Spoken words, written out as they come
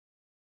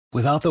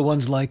Without the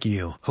ones like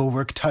you, who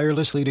work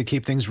tirelessly to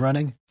keep things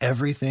running,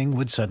 everything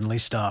would suddenly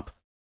stop.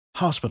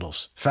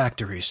 Hospitals,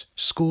 factories,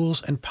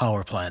 schools, and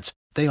power plants,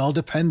 they all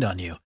depend on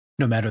you.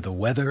 No matter the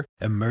weather,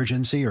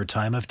 emergency, or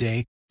time of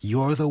day,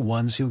 you're the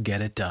ones who get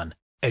it done.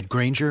 At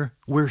Grainger,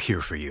 we're here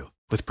for you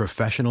with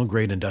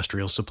professional-grade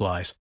industrial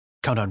supplies.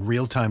 Count on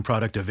real-time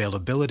product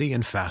availability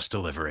and fast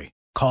delivery.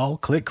 Call,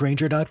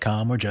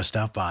 clickgrainger.com, or just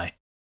stop by.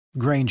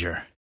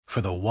 Grainger, for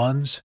the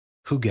ones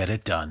who get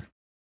it done.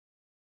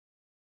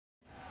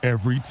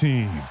 Every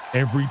team,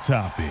 every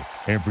topic,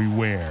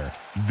 everywhere.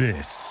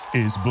 This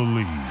is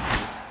Believe.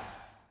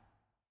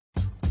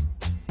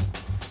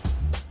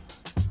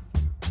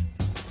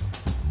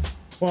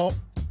 Well,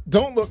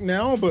 don't look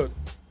now, but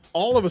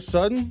all of a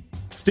sudden,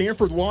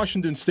 Stanford,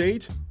 Washington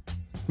State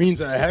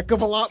means a heck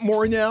of a lot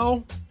more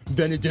now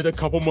than it did a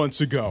couple months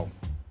ago.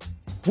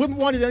 Wouldn't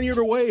want it any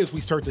other way as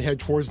we start to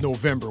head towards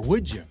November,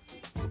 would you?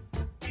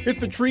 It's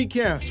the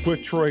TreeCast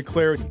with Troy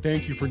Clardy.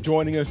 Thank you for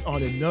joining us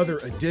on another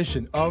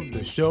edition of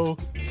the show.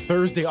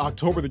 Thursday,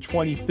 October the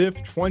 25th,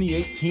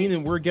 2018,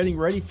 and we're getting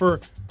ready for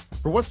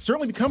what's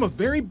certainly become a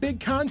very big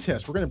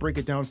contest. We're going to break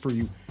it down for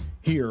you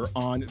here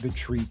on the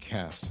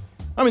TreeCast.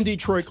 I'm indeed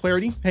Troy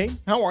Clardy. Hey,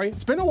 how are you?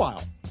 It's been a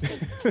while.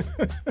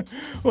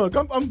 Look,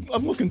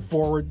 I'm looking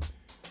forward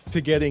to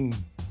getting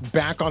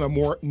back on a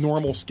more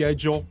normal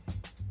schedule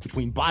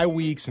between bye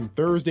weeks and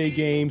Thursday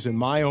games and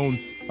my own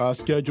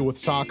schedule with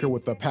soccer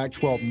with the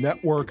Pac-12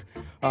 network.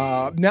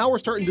 Now we're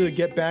starting to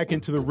get back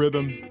into the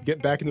rhythm,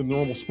 get back into the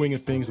normal swing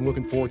of things, and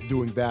looking forward to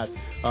doing that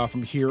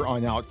from here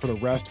on out for the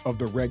rest of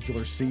the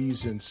regular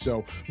season.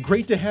 So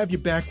great to have you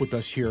back with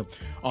us here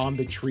on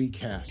the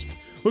TreeCast.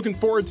 Looking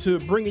forward to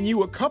bringing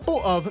you a couple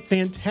of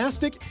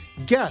fantastic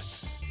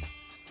guests.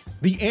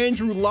 The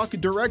Andrew Luck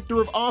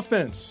Director of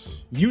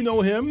Offense. You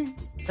know him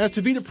as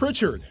Tavita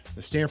Pritchard,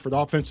 the Stanford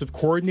offensive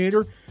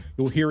coordinator.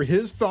 You'll hear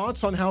his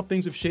thoughts on how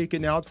things have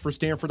shaken out for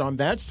Stanford on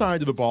that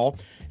side of the ball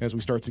as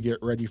we start to get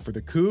ready for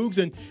the Cougs,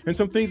 and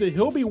some things that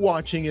he'll be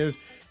watching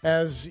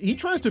as he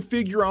tries to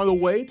figure out a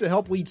way to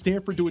help lead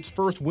Stanford to its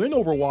first win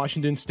over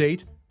Washington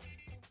State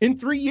in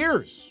 3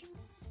 years.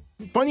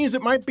 Funny as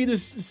it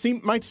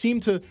might seem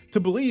to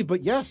believe,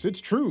 but yes,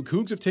 it's true.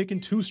 Cougs have taken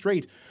 2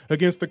 straight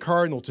against the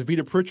Cardinals.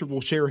 Tavita Pritchard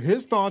will share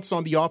his thoughts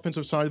on the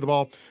offensive side of the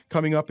ball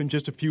coming up in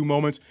just a few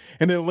moments.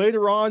 And then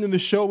later on in the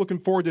show, looking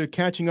forward to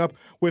catching up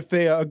with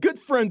a good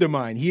friend of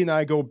mine. He and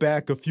I go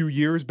back a few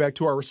years, back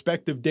to our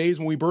respective days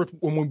when we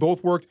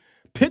both worked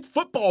Pitt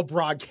football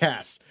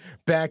broadcasts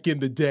back in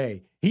the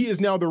day. He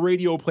is now the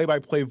radio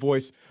play-by-play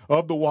voice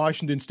of the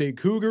Washington State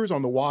Cougars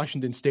on the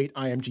Washington State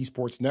IMG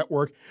Sports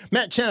Network.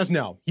 Matt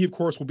Chasnow, he of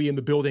course will be in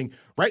the building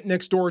right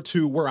next door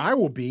to where I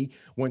will be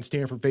when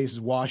Stanford faces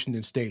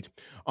Washington State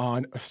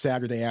on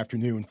Saturday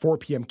afternoon, 4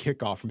 p.m.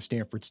 kickoff from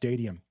Stanford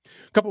Stadium.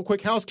 A couple of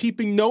quick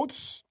housekeeping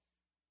notes.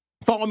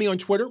 Follow me on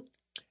Twitter,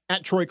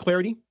 at Troy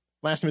Clardy.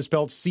 Last name is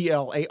spelled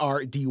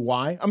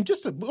C-L-A-R-D-Y. I'm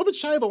just a little bit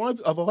shy of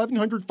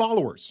 1,100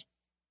 followers.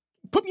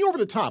 Put me over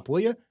the top, will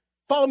you?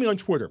 Follow me on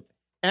Twitter,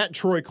 at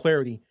Troy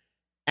Clardy,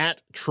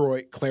 at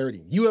Troy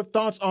Clardy. You have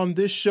thoughts on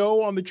this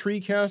show, on the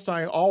TreeCast,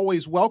 I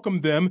always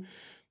welcome them.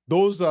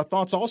 Those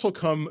thoughts also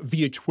come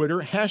via Twitter,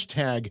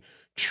 hashtag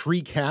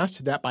TreeCast.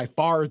 That by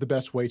far is the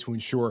best way to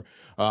ensure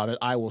that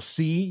I will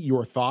see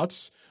your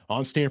thoughts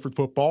on Stanford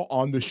football,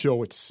 on the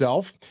show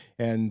itself.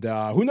 And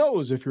who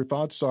knows, if your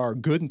thoughts are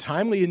good and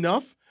timely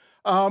enough,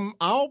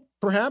 I'll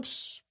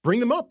perhaps bring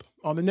them up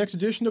on the next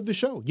edition of the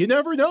show. You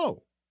never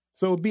know.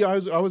 So I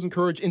always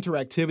encourage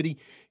interactivity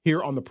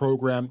here on the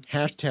program.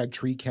 Hashtag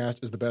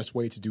TreeCast is the best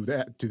way to do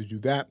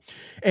that.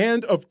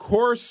 And of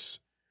course,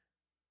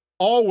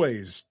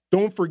 always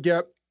don't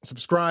forget,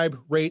 subscribe,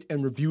 rate,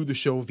 and review the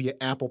show via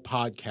Apple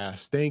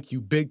Podcasts. Thank you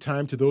big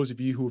time to those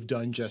of you who have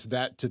done just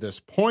that to this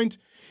point.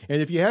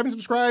 And if you haven't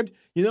subscribed,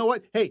 you know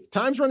what? Hey,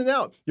 time's running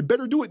out. You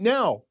better do it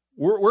now.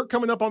 We're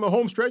coming up on the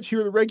home stretch here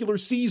of the regular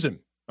season.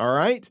 All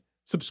right?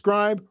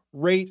 Subscribe,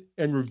 rate,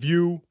 and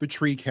review the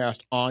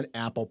TreeCast on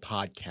Apple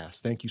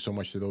Podcasts. Thank you so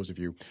much to those of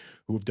you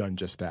who have done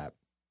just that.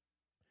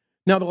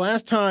 Now, the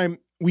last time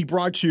we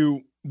brought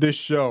you this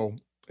show,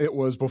 it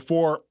was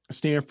before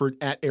Stanford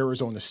at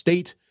Arizona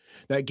State.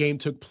 That game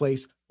took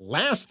place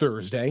last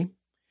Thursday,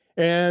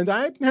 and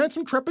I had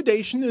some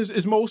trepidation,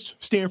 as most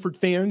Stanford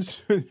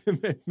fans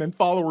and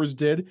followers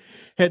did,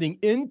 heading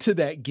into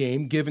that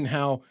game, given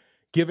how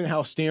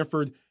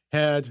Stanford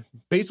had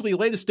basically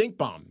laid a stink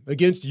bomb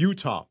against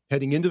Utah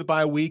heading into the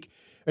bye week,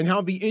 and how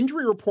the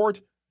injury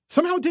report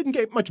somehow didn't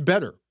get much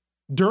better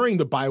during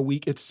the bye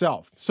week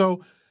itself.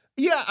 So,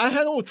 yeah, I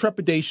had a little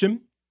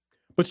trepidation,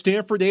 but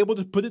Stanford able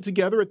to put it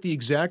together at the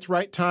exact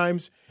right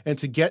times and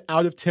to get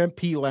out of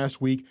Tempe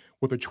last week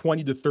with a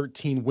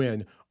 20-13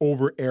 win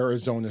over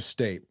Arizona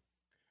State.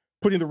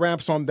 putting the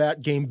wraps on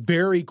that game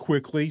very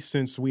quickly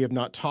since we have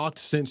not talked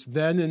since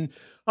then. And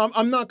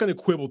I'm not going to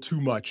quibble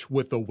too much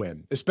with a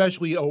win,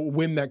 especially a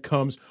win that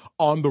comes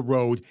on the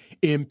road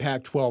in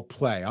Pac-12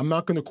 play. I'm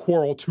not going to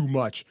quarrel too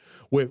much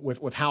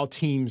with how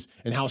teams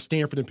and how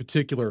Stanford in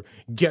particular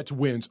gets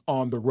wins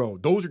on the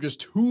road. Those are just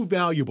too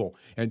valuable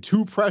and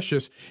too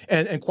precious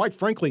and quite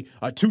frankly,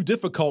 too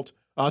difficult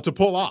to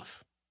pull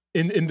off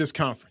in this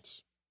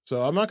conference.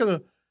 So I'm not going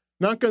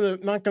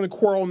to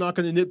quarrel, not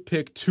going to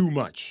nitpick too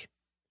much.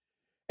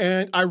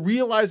 And I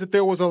realized that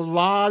there was a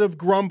lot of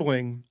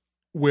grumbling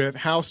with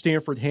how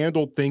Stanford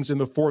handled things in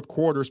the fourth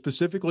quarter,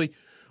 specifically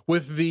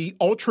with the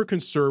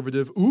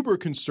ultra-conservative,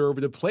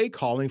 uber-conservative play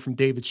calling from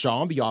David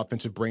Shaw, the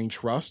offensive brain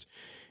trust,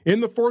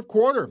 in the fourth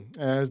quarter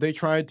as they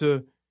tried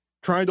to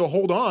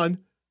hold on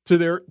to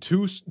their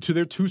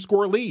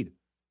two-score lead.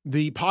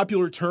 The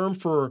popular term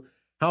for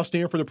how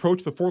Stanford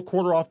approached the fourth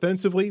quarter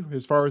offensively,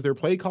 as far as their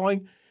play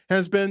calling,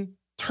 has been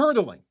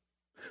turtling.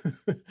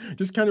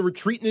 Just kind of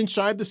retreating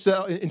inside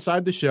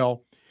the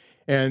shell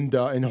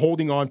and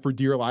holding on for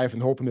dear life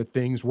and hoping that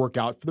things work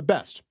out for the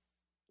best.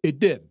 It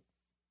did.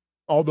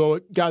 Although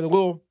it got a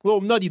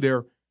little nutty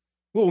there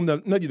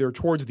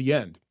towards the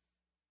end.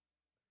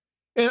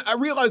 And I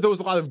realized there was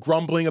a lot of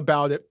grumbling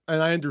about it,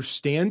 and I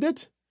understand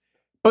it,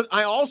 but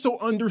I also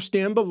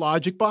understand the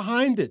logic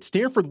behind it.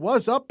 Stanford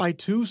was up by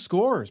 2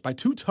 scores, by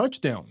 2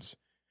 touchdowns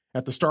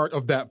at the start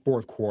of that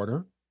fourth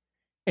quarter.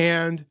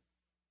 And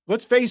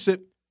let's face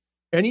it,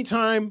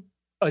 anytime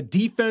a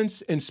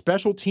defense and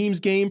special teams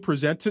game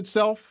presents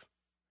itself,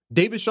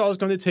 David Shaw is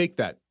going to take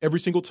that every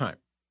single time.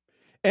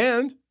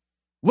 And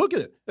look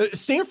at it.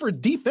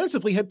 Stanford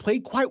defensively had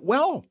played quite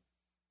well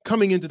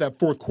coming into that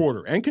fourth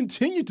quarter and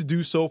continued to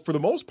do so for the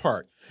most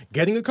part,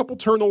 getting a couple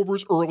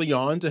turnovers early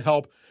on to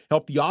help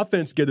the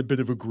offense get a bit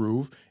of a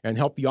groove and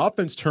help the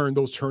offense turn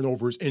those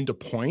turnovers into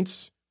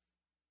points.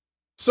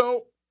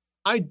 So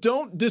I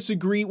don't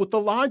disagree with the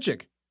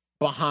logic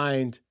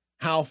behind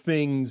how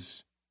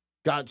things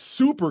got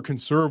super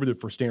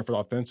conservative for Stanford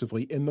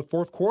offensively in the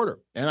fourth quarter.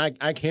 And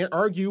I can't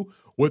argue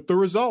with the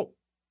result.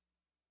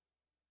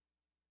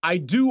 I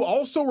do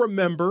also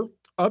remember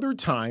other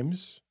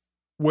times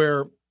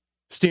where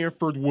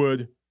Stanford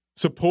would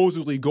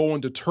supposedly go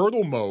into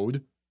turtle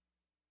mode,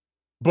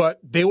 but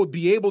they would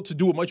be able to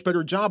do a much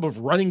better job of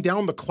running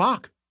down the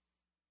clock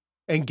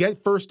and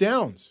get first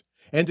downs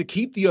and to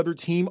keep the other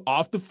team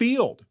off the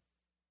field.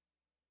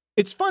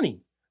 It's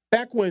funny.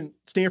 Back when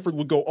Stanford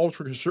would go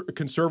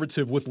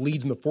ultra-conservative with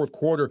leads in the fourth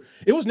quarter,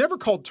 it was never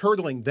called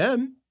turtling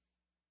then.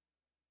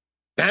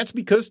 That's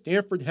because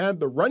Stanford had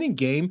the running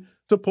game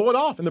to pull it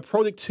off and the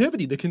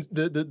productivity,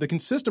 the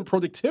consistent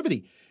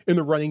productivity in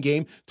the running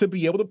game to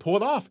be able to pull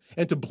it off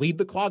and to bleed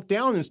the clock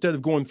down instead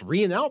of going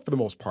 3 and out for the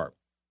most part.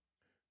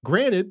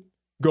 Granted,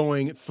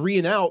 going 3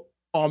 and out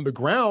on the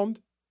ground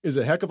is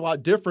a heck of a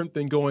lot different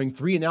than going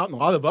 3 and out in a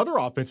lot of other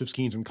offensive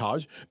schemes in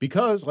college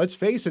because, let's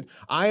face it,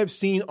 I have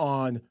seen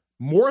on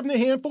more than a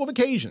handful of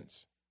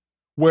occasions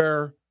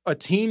where a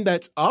team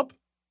that's up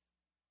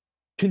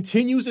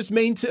continues to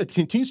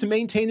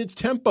maintain its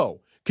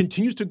tempo,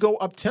 continues to go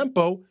up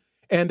tempo,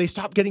 and they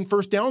stop getting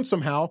first down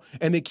somehow,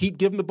 and they keep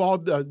giving the ball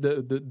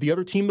the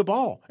other team the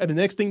ball. And the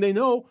next thing they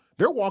know,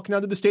 they're walking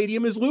out of the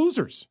stadium as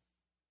losers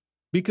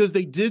because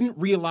they didn't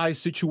realize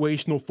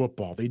situational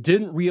football. They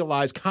didn't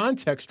realize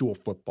contextual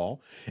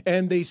football,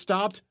 and they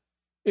stopped.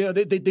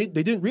 They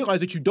didn't realize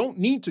that you don't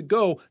need to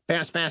go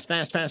fast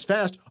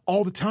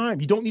all the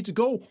time. You don't need to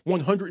go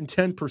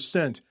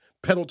 110%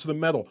 pedal to the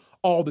metal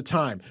all the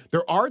time.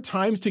 There are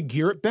times to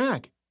gear it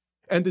back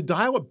and to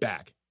dial it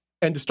back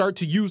and to start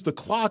to use the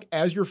clock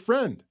as your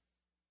friend.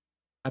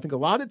 I think a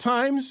lot of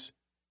times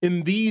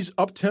in these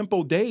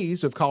up-tempo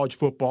days of college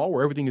football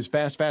where everything is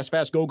fast,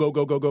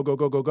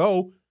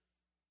 go,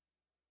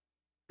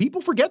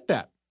 people forget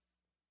that.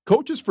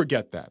 Coaches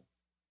forget that.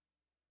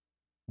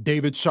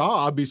 David Shaw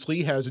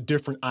obviously has a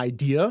different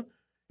idea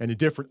and a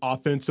different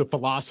offensive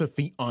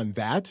philosophy on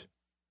that.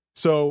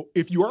 So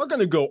if you are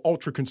going to go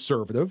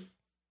ultra-conservative,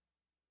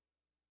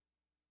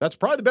 that's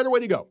probably the better way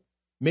to go.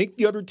 Make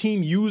the other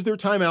team use their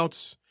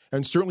timeouts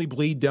and certainly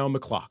bleed down the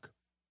clock.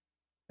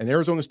 And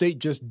Arizona State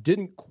just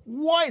didn't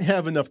quite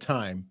have enough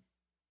time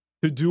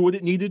to do what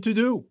it needed to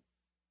do.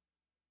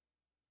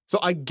 So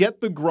I get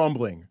the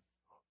grumbling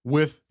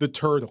with the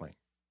turtling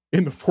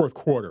in the fourth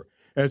quarter,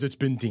 as it's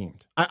been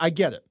deemed. I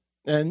get it.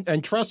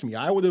 And trust me,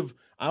 I would have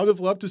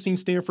loved to have seen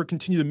Stanford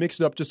continue to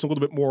mix it up just a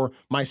little bit more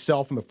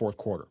myself in the fourth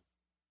quarter.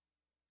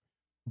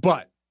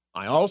 But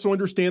I also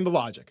understand the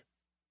logic.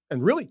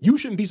 And really, you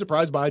shouldn't be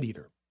surprised by it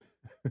either.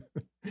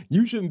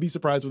 You shouldn't be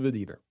surprised with it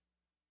either.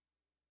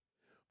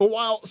 But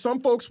while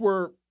some folks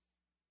were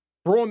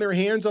throwing their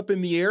hands up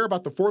in the air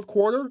about the fourth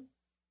quarter,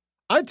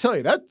 I tell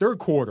you, that third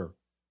quarter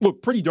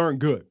looked pretty darn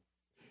good.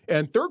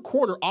 And third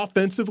quarter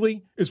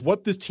offensively is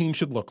what this team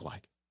should look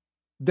like.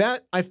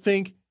 That, I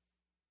think,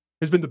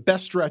 has been the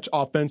best stretch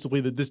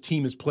offensively that this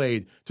team has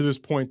played to this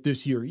point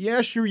this year.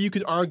 Yeah, sure, you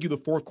could argue the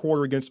fourth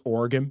quarter against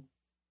Oregon.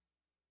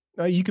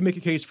 You can make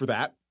a case for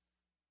that.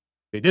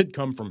 They did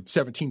come from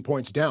 17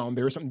 points down.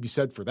 There's something to be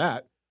said for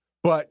that.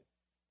 But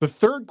the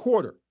third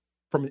quarter,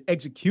 from an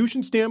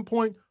execution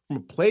standpoint, from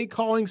a play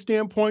calling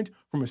standpoint,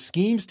 from a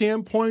scheme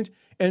standpoint,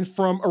 and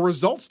from a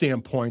result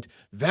standpoint,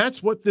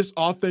 that's what this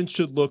offense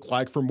should look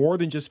like for more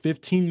than just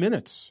 15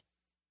 minutes.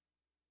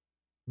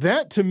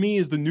 That, to me,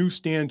 is the new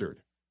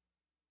standard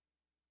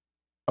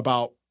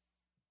about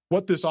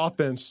what this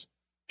offense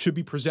should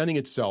be presenting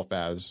itself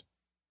as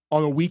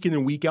on a week in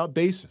and week out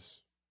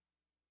basis.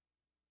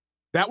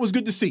 That was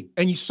good to see.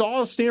 And you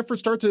saw Stanford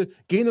start to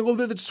gain a little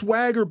bit of its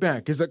swagger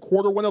back as that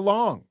quarter went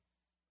along.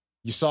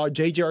 You saw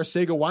J.J.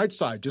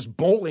 Arcega-Whiteside just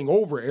bowling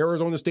over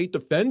Arizona State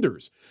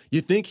defenders. You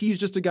think he's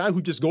just a guy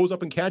who just goes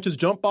up and catches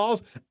jump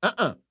balls?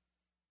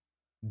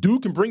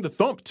 Dude can bring the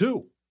thump,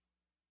 too.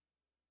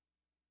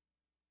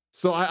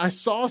 So I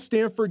saw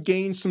Stanford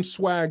gain some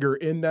swagger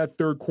in that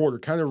third quarter,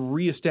 kind of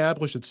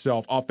reestablish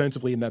itself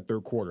offensively in that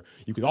third quarter.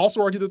 You could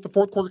also argue that the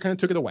fourth quarter kind of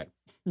took it away.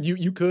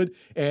 You could,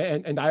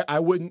 and I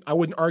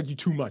wouldn't argue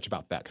too much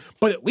about that.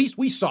 But at least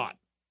we saw it.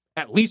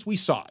 At least we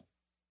saw it.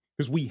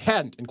 Because we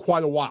hadn't in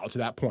quite a while to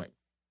that point.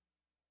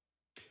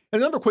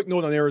 And another quick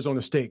note on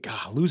Arizona State.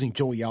 God, losing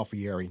Joey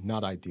Alfieri,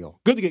 not ideal.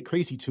 Good to get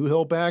Casey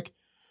Toohill back.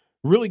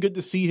 Really good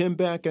to see him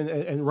back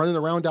and running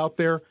around out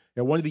there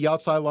at one of the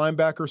outside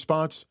linebacker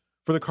spots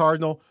for the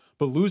Cardinal.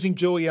 But losing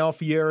Joey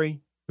Alfieri,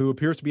 who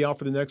appears to be out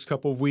for the next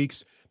couple of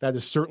weeks, that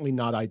is certainly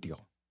not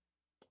ideal.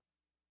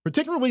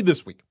 Particularly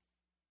this week,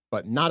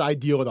 but not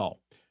ideal at all.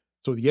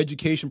 So the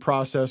education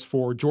process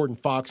for Jordan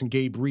Fox and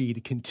Gabe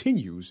Reed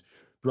continues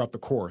throughout the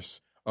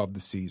course of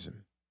the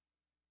season.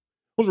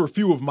 Those are a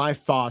few of my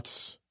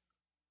thoughts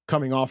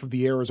coming off of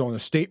the Arizona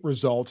State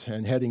results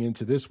and heading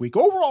into this week.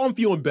 Overall, I'm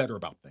feeling better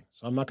about things.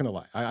 I'm not going to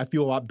lie. I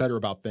feel a lot better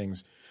about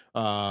things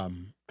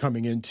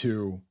coming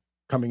into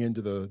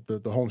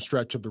the home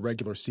stretch of the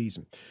regular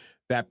season.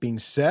 That being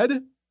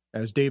said,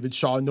 as David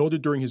Shaw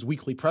noted during his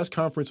weekly press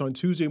conference on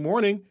Tuesday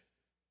morning,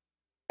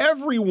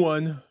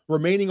 everyone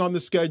remaining on the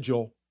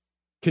schedule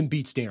can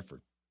beat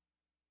Stanford.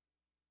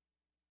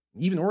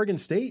 Even Oregon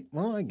State,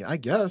 well, I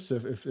guess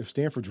if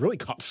Stanford's really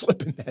caught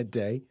slipping that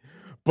day.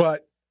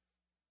 But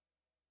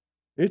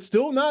it's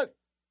still not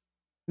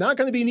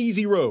going to be an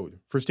easy road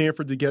for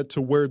Stanford to get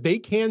to where they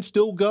can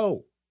still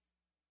go.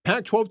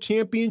 Pac-12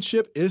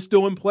 championship is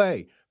still in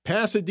play.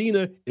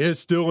 Pasadena is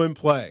still in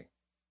play.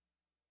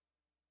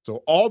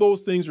 So all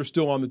those things are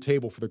still on the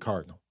table for the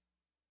Cardinal.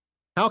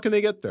 How can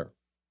they get there?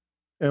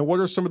 And what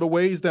are some of the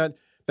ways that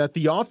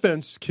the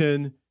offense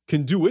can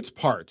do its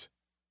part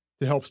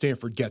to help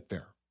Stanford get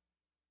there?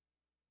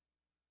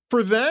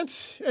 For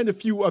that and a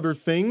few other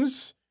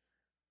things,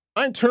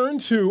 I turn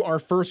to our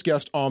first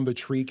guest on the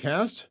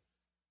TreeCast,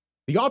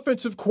 the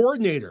offensive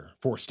coordinator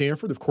for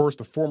Stanford, of course,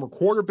 the former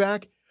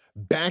quarterback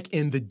back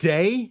in the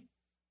day.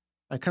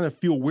 I kind of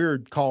feel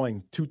weird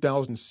calling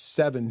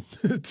 2007,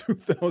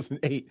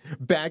 2008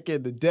 back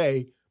in the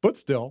day, but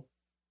still.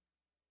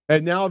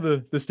 And now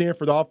the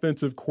Stanford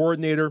offensive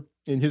coordinator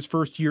in his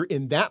first year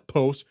in that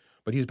post,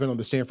 but he's been on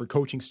the Stanford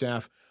coaching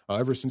staff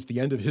ever since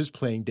the end of his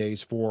playing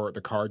days for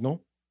the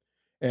Cardinal.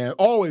 And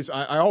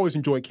I always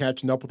enjoy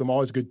catching up with him.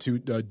 Always good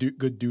dude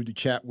to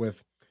chat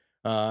with.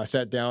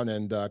 Sat down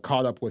and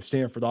caught up with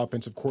Stanford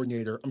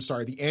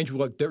the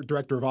Andrew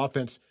Director of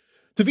Offense,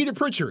 Tavita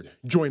Pritchard,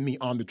 joined me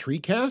on the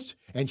TreeCast,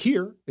 and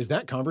here is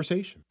that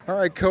conversation. All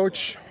right,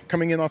 Coach,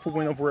 coming in off a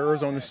win over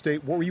Arizona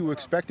State, what were you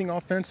expecting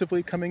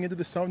offensively coming into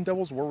the Sun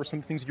Devils? What were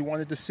some things you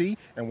wanted to see,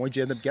 and what did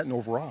you end up getting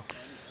overall?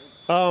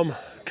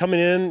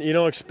 Coming in,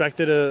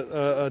 expected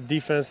a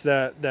defense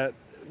that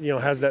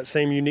has that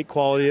same unique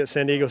quality that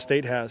San Diego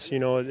State has.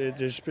 It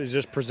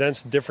just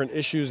presents different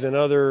issues than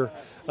other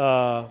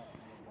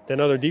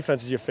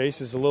defenses you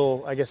face. It's a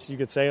little, I guess you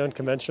could say,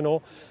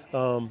 unconventional,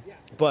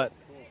 but.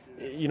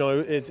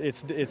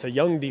 It's a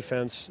young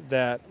defense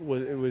that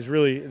was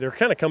really, they're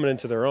kind of coming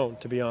into their own,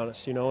 to be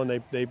honest,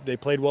 and they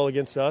played well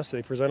against us.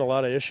 They present a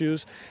lot of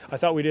issues. I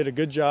thought we did a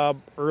good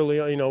job early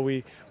on.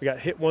 We got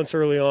hit once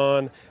early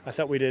on. I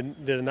thought we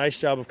did a nice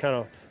job of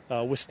kind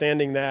of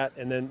withstanding that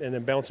and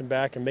then bouncing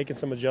back and making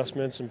some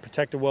adjustments and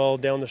protected well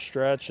down the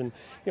stretch and,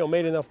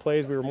 made enough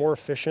plays. We were more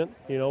efficient,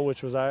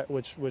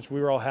 which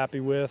we were all happy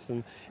with.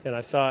 And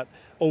I thought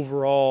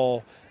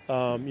overall,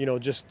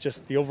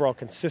 just the overall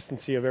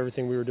consistency of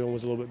everything we were doing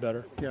was a little bit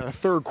better. Yeah, the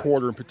third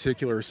quarter in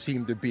particular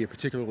seemed to be a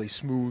particularly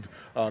smooth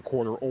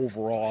quarter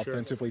overall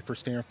offensively for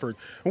Stanford.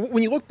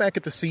 When you look back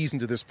at the season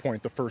to this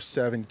point, the first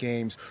 7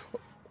 games,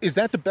 is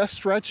that the best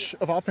stretch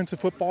of offensive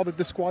football that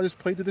this squad has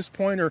played to this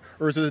point, or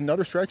is it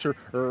another stretch,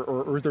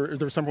 or is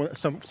there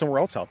somewhere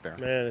else out there?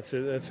 Man,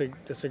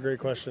 that's a great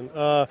question.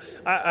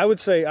 I would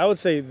say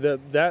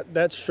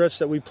that stretch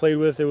that we played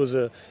with, it was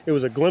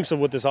a glimpse of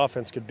what this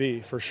offense could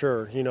be for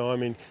sure.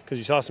 Because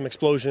you saw some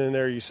explosion in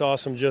there, you saw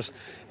some just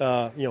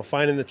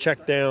finding the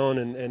check down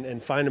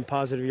and finding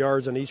positive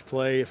yards on each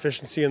play,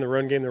 efficiency in the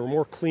run game. There were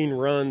more clean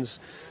runs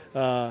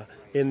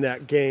in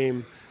that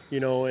game.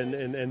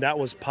 and that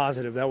was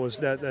positive. That's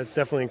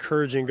definitely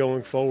encouraging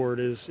going forward.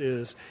 Is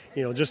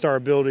just our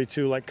ability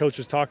to, like Coach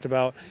has talked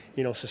about,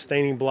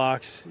 sustaining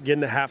blocks,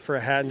 getting a hat for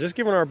a hat, and just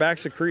giving our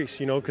backs a crease.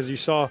 Because you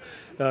saw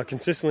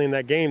consistently in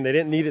that game, they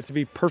didn't need it to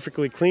be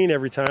perfectly clean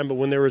every time, but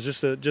when there was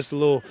just a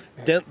little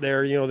dent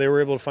there, they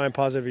were able to find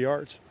positive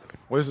yards.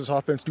 What does this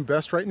offense do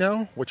best right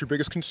now? What's your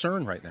biggest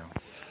concern right now?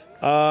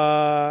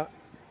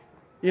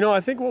 I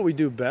think what we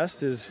do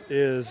best is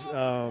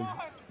the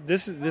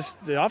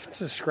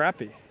offense is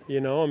scrappy.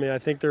 I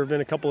think there have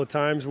been a couple of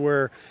times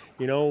where,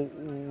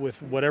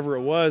 with whatever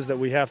it was that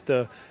we have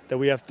to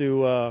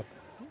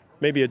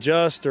maybe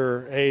adjust,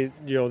 or hey,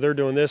 they're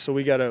doing this, so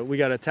we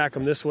gotta attack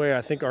them this way.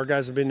 I think our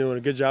guys have been doing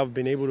a good job of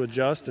being able to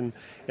adjust and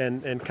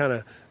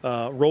kind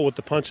of roll with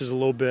the punches a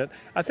little bit.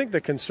 I think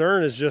the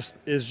concern is just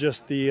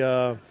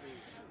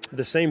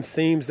the same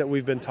themes that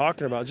we've been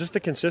talking about, just the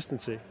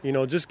consistency,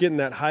 just getting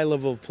that high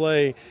level of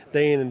play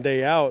day in and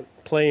day out,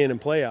 play in and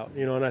play out,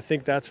 and I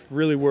think that's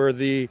really where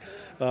the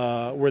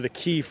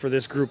key for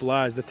this group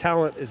lies. The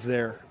talent is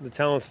there. The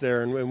talent's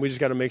there, and we just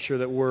got to make sure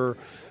that we're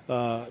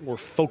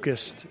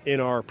focused in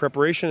our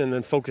preparation and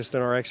then focused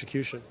in our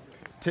execution.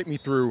 Take me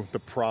through the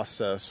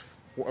process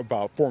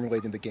about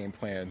formulating the game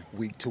plan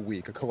week to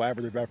week, a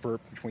collaborative effort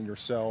between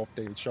yourself,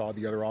 David Shaw,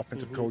 the other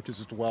offensive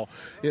coaches as well.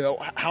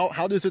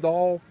 How does it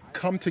all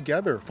come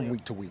together from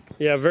week to week?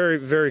 Yeah, very,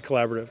 very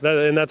collaborative.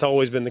 And that's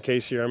always been the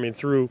case here. I mean,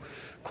 through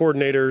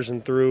coordinators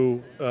and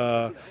through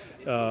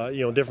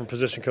different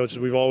position coaches,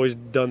 we've always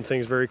done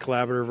things very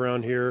collaborative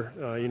around here.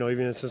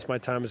 Even since my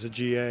time as a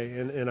GA,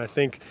 and I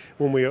think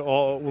when we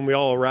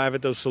all arrive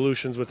at those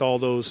solutions with all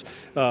those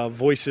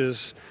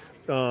voices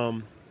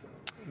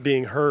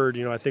being heard,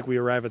 I think we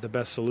arrive at the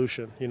best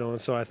solution,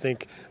 and so I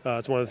think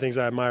it's one of the things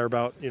I admire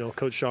about,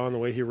 Coach Shaw and the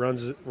way he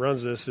runs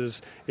this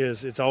is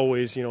it's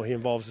always, he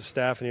involves the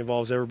staff and he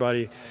involves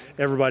everybody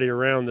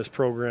around this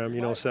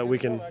program, so that we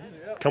can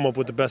come up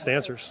with the best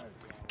answers.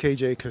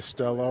 KJ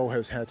Costello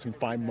has had some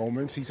fine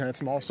moments. He's had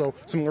some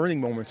learning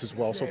moments as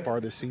well so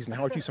far this season.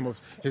 How would you sum up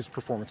his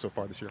performance so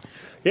far this year?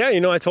 Yeah,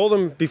 I told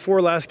him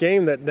before last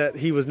game that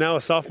he was now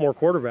a sophomore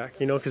quarterback,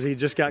 because he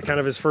just got kind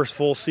of his first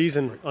full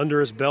season under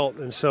his belt.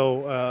 And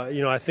so,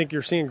 I think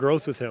you're seeing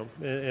growth with him.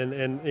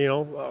 And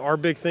our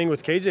big thing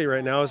with KJ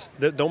right now is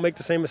that don't make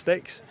the same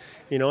mistakes.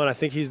 And I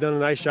think he's done a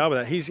nice job of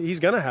that. He's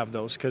going to have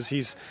those because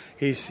he's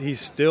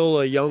still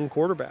a young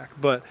quarterback,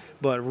 but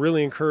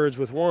really encouraged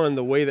with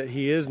the way that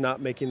he is not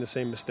making the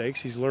same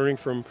mistakes. He's learning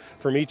from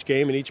each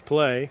game and each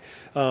play,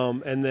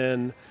 and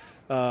then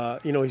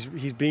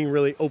he's being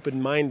really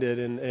open-minded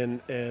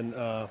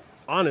and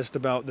honest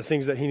about the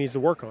things that he needs to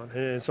work on.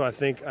 And so I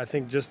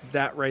think just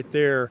that right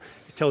there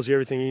tells you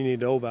everything you need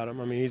to know about him.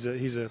 I mean, he's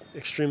a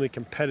extremely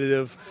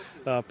competitive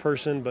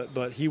person,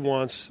 but he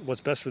wants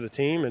what's best for the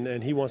team,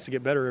 and he wants to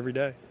get better every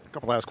day. A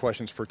couple last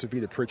questions for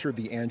Tavita Pritchard,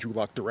 the Andrew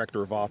Luck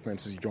Director of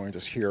Offense, as he joins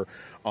us here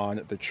on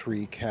the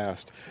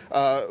TreeCast.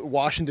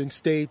 Washington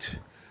State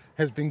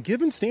has been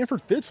given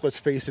Stanford fits, let's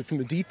face it, from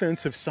the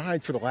defensive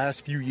side for the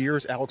last few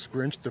years. Alex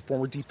Grinch, the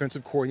former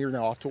defensive coordinator,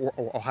 now off to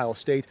Ohio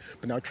State,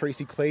 but now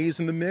Tracy Clay is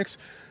in the mix.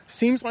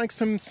 Seems like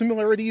some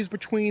similarities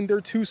between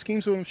their two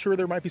schemes, but I'm sure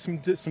there might be some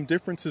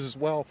differences as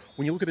well.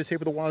 When you look at the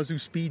tape of the Wazoo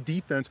speed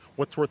defense,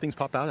 what sort of things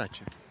pop out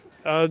at you?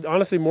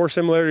 Honestly, more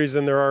similarities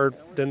than there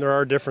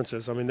are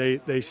differences. I mean,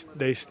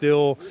 they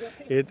still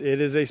it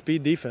is a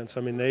speed defense.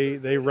 I mean,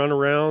 they run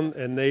around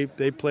and they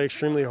play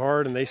extremely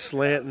hard, and they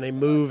slant and they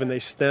move and they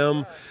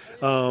stem,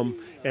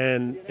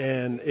 and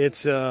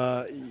it's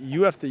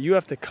you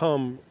have to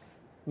come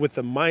with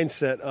the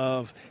mindset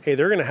of, hey,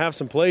 they're going to have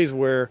some plays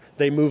where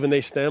they move and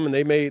they stem, and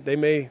they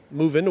may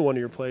move into one of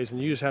your plays,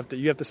 and you have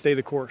to stay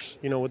the course,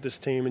 with this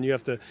team, and you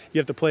have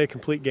to play a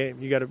complete game.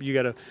 You got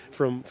to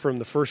from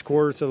the first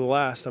quarter to the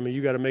last. I mean,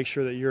 you got to make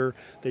sure that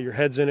your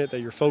head's in it, that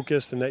you're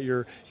focused, and that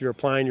you're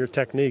applying your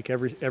technique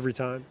every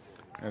time.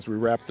 As we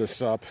wrap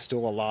this up,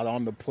 still a lot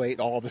on the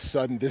plate. All of a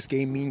sudden, this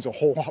game means a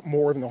whole lot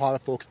more than a lot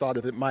of folks thought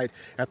it might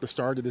at the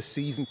start of the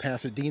season.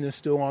 Pasadena is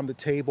still on the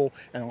table,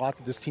 and a lot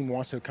that this team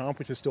wants to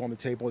accomplish is still on the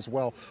table as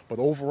well. But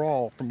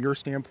overall, from your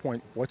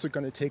standpoint, what's it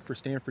going to take for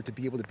Stanford to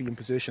be able to be in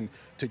position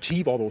to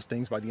achieve all those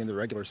things by the end of the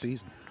regular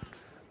season?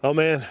 Oh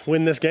man,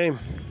 win this game.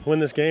 I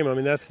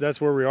mean, that's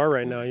where we are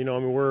right now.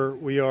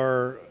 We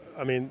are.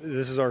 I mean,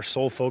 this is our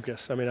sole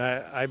focus. I mean,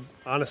 I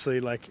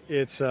honestly,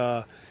 it's.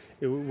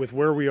 With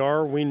where we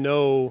are, we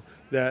know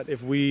that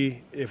if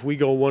we go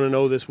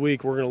 1-0 this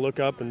week, we're going to look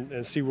up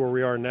and see where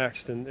we are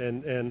next.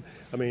 And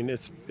I mean,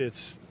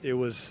 it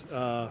was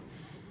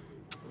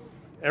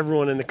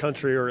everyone in the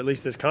country, or at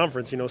least this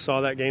conference,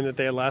 saw that game that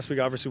they had last week.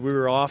 Obviously, we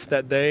were off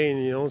that day,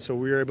 and so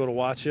we were able to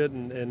watch it.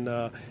 And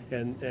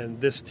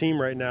this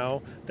team right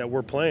now that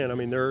we're playing, I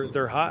mean,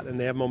 they're hot and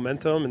they have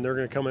momentum, and they're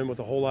going to come in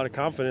with a whole lot of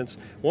confidence.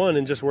 One,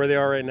 in just where they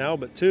are right now,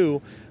 but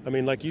two, I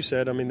mean, like you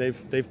said, I mean,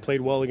 they've played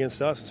well against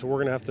us, and so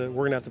we're going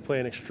to have to play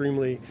an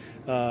extremely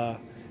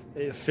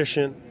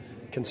efficient,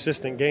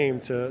 consistent game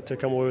to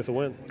come away with a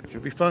win.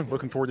 Should be fun.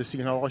 Looking forward to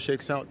seeing how it all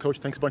shakes out. Coach,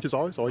 thanks a bunch as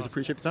always. Always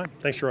appreciate the time.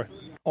 Thanks, Troy.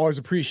 Always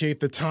appreciate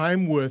the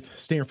time with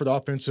Stanford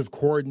offensive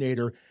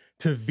coordinator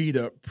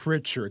Tavita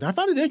Pritchard. I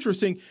found it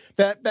interesting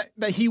that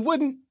he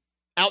wouldn't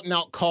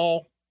out-and-out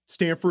call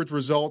Stanford's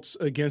results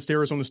against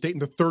Arizona State in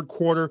the third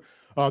quarter,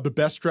 the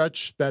best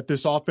stretch that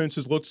this offense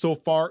has looked so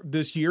far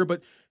this year.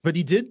 But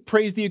he did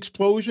praise the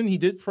explosion. He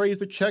did praise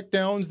the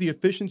checkdowns, the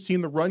efficiency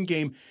in the run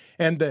game,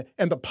 and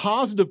the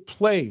positive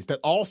plays that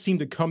all seem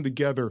to come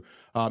together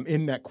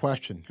in that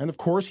question. And, of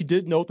course, he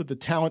did note that the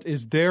talent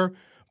is there,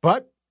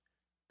 but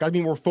got to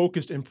be more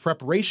focused in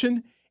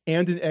preparation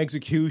and in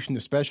execution,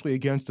 especially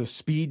against a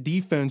speed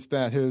defense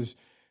that has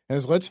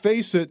let's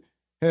face it,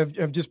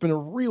 have just been a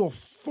real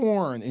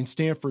thorn in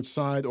Stanford's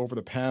side over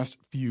the past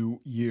few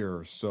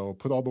years. So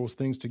put all those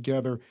things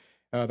together.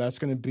 That's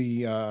going to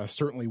be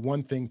certainly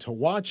one thing to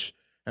watch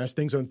as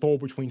things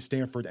unfold between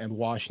Stanford and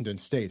Washington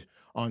State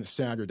on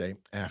Saturday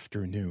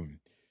afternoon.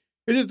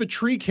 It is the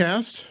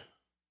TreeCast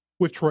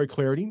with Troy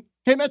Clardy.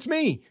 Hey, that's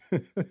me.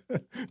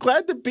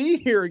 Glad to be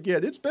here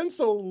again. It's been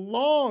so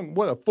long.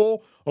 What,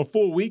 a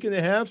full week and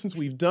a half since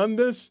we've done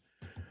this?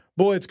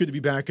 Boy, it's good to be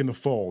back in the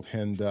fold,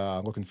 and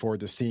looking forward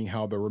to seeing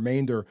how the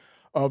remainder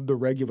of the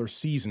regular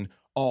season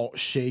all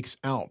shakes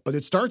out. But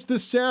it starts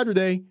this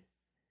Saturday.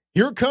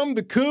 Here come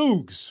the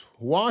Cougs,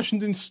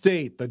 Washington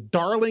State, the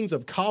darlings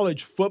of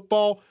college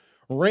football,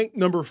 ranked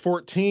number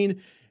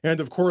 14, and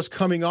of course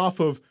coming off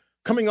of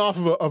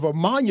a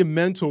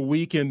monumental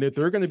weekend that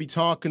they're going to be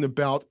talking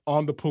about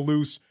on the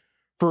Palouse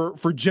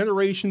for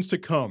generations to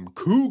come.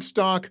 Coug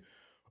stock,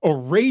 a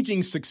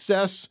raging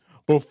success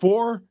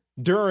before,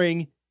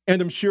 during,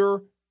 and I'm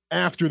sure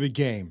after the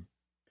game.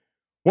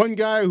 One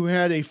guy who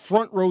had a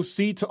front row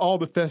seat to all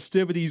the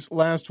festivities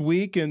last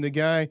week, and the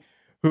guy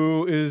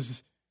who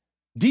is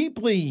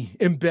deeply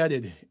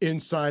embedded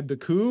inside the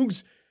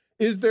Cougs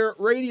is their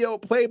radio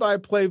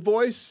play-by-play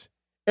voice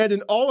and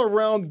an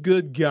all-around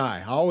good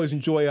guy. I always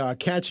enjoy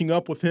catching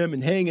up with him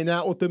and hanging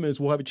out with him, as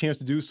we'll have a chance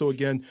to do so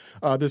again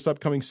this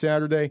upcoming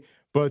Saturday.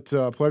 But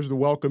pleasure to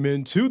welcome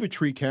into the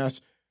TreeCast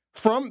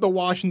from the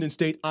Washington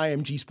State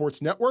IMG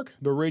Sports Network,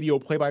 the radio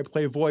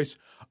play-by-play voice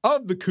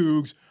of the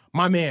Cougs,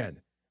 my man,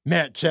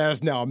 Matt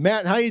Chasnow.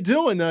 Matt, how you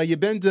doing? You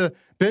been to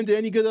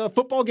any good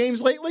football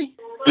games lately?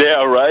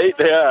 Yeah, right.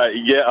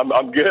 Yeah,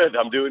 I'm good.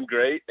 I'm doing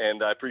great,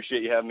 and I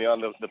appreciate you having me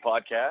on the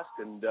podcast.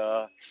 And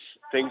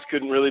things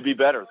couldn't really be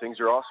better. Things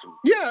are awesome.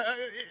 Yeah,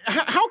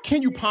 how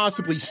can you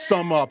possibly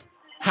sum up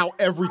how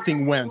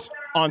everything went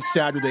on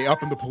Saturday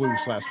up in the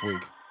Palouse last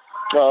week?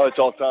 Oh, it's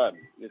all time.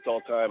 It's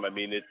all time. I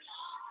mean,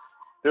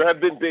 there have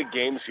been big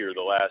games here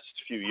the last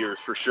few years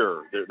for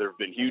sure. There have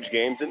been huge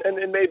games,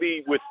 and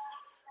maybe with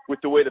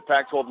the way the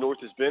Pac-12 North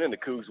has been, and the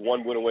Cougs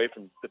one win away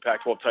from the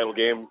Pac-12 title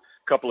game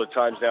a couple of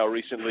times now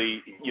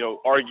recently,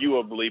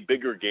 arguably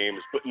bigger games,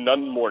 but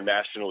none more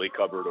nationally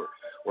covered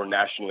or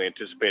nationally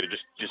anticipated,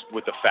 just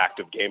with the fact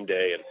of game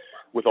day and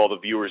with all the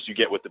viewers you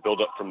get with the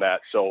build-up from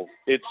that. So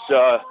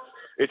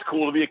it's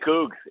cool to be a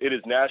Coug. It is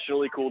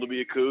nationally cool to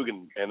be a Coug,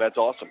 and that's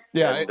awesome.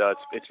 Yeah, and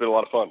it's been a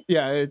lot of fun.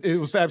 Yeah, it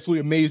was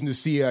absolutely amazing to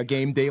see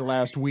game day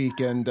last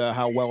week and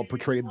how well it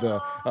portrayed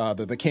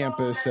the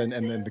campus and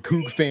then the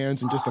Coug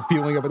fans and just the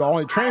feeling of it all.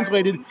 And it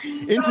translated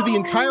into the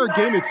entire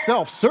game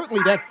itself.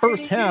 Certainly that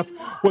first half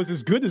was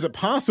as good as it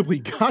possibly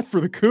got for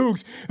the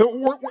Cougs.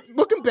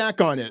 Looking back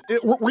on it,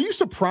 were you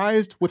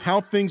surprised with how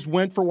things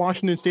went for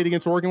Washington State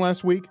against Oregon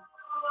last week?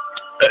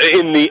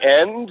 In the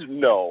end,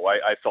 no.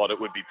 I thought it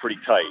would be pretty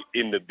tight.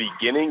 In the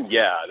beginning,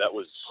 yeah, that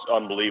was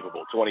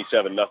unbelievable.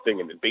 27-0,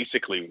 and then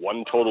basically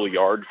one total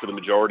yard for the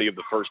majority of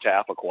the first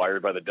half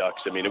acquired by the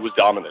Ducks. I mean, it was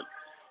dominant.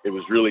 It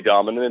was really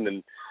dominant,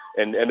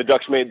 and the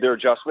Ducks made their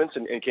adjustments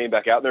and came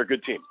back out, and they're a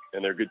good team.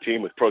 And they're a good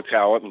team with pro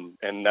talent,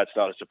 and that's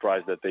not a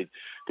surprise that they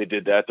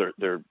did that.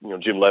 They're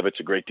Jim Leavitt's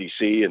a great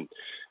DC,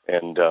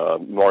 and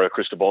Mario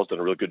Cristobal's done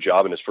a really good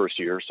job in his first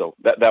year, so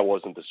that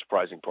wasn't the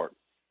surprising part.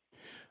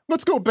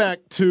 Let's go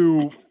back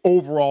to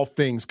overall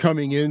things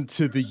coming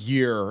into the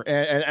year.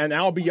 And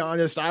I'll be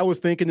honest, I was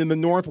thinking in the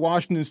North,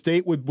 Washington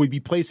State would be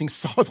placing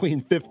solidly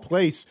in fifth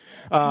place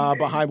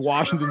behind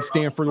Washington,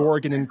 Stanford,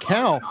 Oregon, and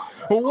Cal.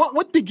 But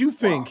what did you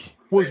think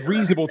was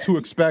reasonable to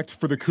expect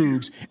for the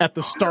Cougs at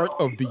the start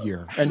of the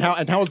year? And how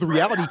has the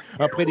reality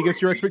played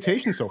against your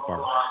expectations so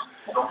far?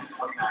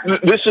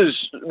 This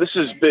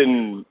has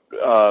been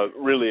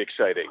really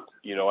exciting.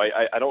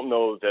 I don't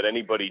know that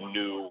anybody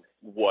knew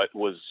what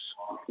was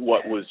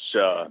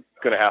going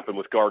to happen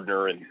with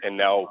Gardner and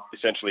now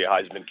essentially a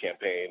Heisman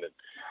campaign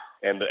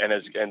and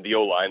the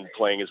O-line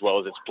playing as well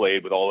as it's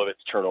played with all of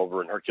its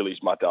turnover and Hercules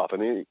Matap. I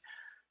mean,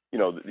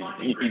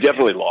 you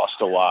definitely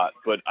lost a lot,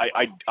 but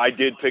I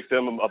did pick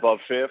them above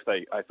fifth.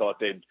 I thought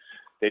they'd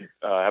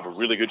have a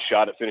really good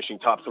shot at finishing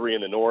top three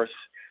in the North.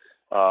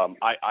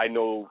 I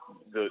know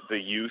the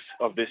youth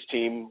of this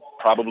team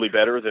probably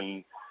better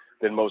than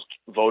most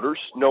voters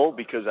know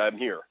because I'm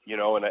here,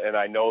 and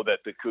I know that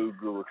the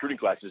Cougar recruiting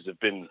classes have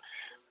been,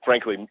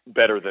 frankly,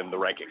 better than the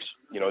rankings.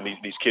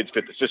 These kids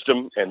fit the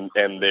system and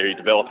they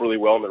develop really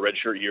well in their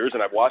redshirt years,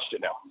 and I've watched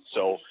it now.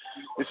 So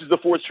this is the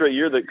fourth straight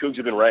year that Cougs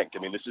have been ranked. I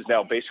mean, this is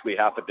now basically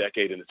half a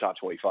decade in the top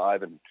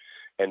 25, and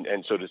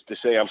And so to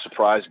say I'm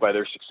surprised by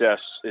their success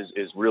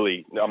is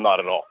really, I'm not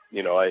at all.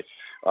 You know,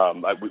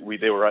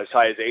 they were as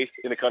high as 8th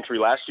in the country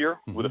last year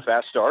with a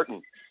fast start,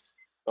 and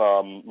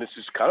this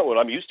is kind of what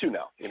I'm used to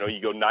now. You know,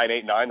 you go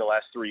 9-8-9 the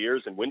last 3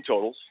 years in win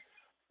totals,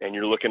 and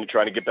you're looking to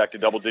try to get back to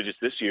double digits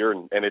this year,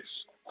 and it's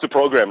a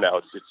program now.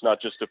 It's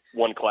not just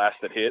one class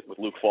that hit with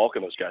Luke Falk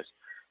and those guys.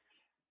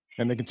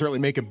 And they can certainly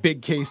make a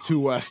big case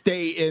to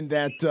stay in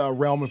that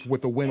realm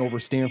with a win over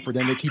Stanford,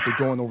 and they keep it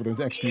going over the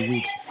next few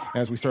weeks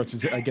as we start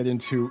to get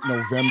into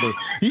November.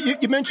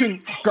 You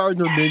mentioned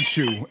Gardner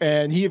Minshew,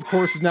 and he, of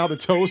course, is now the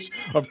toast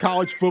of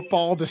college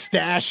football. The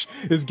stash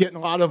is getting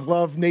a lot of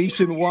love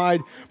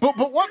nationwide. But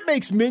what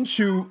makes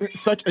Minshew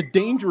such a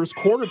dangerous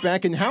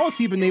quarterback, and how has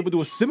he been able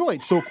to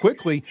assimilate so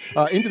quickly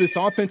into this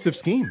offensive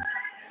scheme?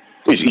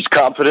 He's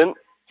confident,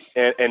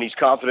 and he's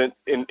confident,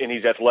 and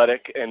he's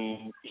athletic,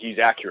 and he's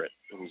accurate.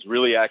 He's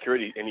really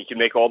accurate, and he can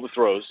make all the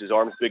throws. His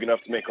arm's big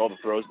enough to make all the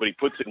throws, but he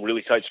puts it in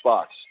really tight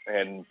spots,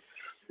 and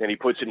he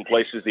puts it in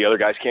places the other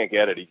guys can't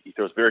get it. He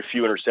throws very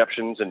few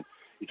interceptions, and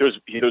he throws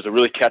a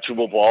really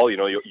catchable ball. You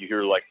know, you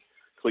hear like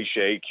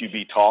cliche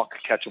QB talk,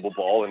 catchable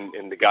ball,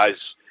 and the guys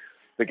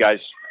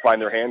find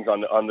their hands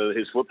on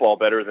his football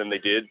better than they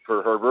did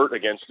for Herbert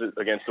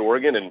against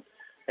Oregon,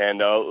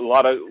 and a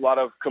lot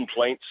of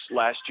complaints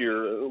last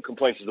year.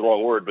 Complaints is the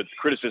wrong word, but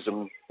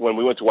criticism when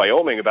we went to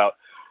Wyoming about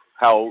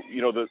how,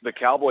 you know, the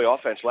Cowboy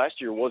offense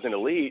last year wasn't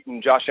elite,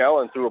 and Josh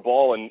Allen threw a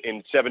ball in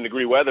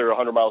 7-degree weather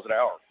 100 miles an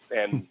hour,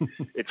 and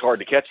it's hard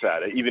to catch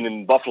that. Even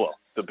in Buffalo,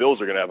 the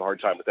Bills are going to have a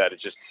hard time with that.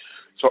 It's just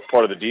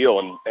part of the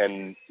deal,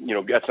 and you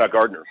know, that's not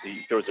Gardner.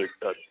 He throws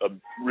a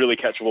really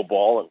catchable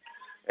ball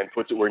and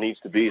puts it where it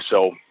needs to be.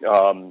 So,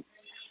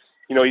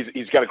 you know,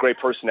 he's got a great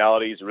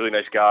personality. He's a really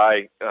nice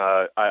guy.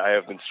 I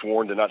have been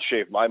sworn to not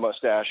shave my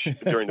mustache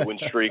during the win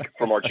streak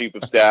from our chief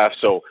of staff.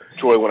 So,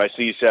 Troy, when I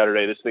see you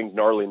Saturday, this thing's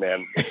gnarly,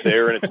 man. It's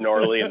there and it's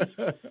gnarly,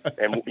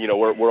 and you know,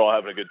 we're all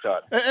having a good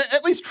time.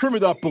 At least trim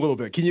it up a little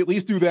bit. Can you at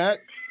least do that?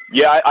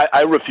 Yeah,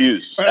 I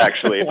refuse,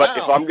 actually. Wow.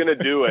 If I'm going to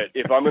do it,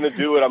 I'm going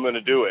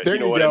to do it. There you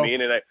know what go. I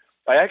mean? And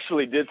I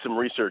actually did some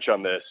research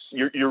on this.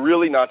 You're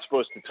really not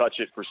supposed to touch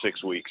it for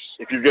 6 weeks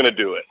if you're going to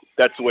do it.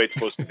 That's the way it's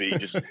supposed to be.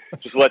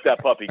 Just let that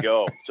puppy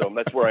go. So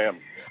that's where I am.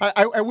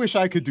 I wish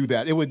I could do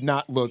that. It would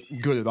not look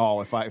good at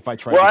all if I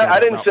tried. Well, to I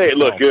didn't say it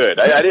looked good.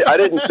 I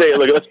didn't say it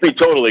looked. Let's be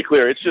totally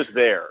clear. It's just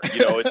there.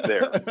 You know, it's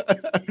there.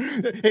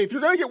 Hey, if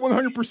you're going to get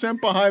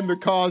 100% behind the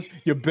cause,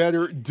 you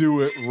better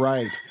do it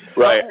right.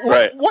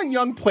 Right. One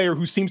young player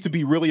who seems to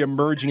be really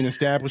emerging and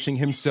establishing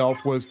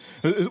himself was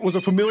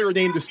a familiar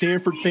name to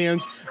Stanford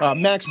fans,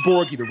 Max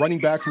Borghi, the running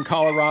back from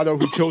Colorado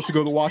who chose to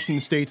go to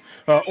Washington State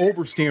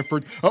over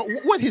Stanford.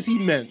 What has he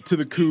meant to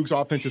the Cougs'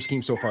 offensive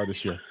scheme so far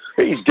this year?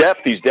 He's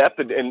depth,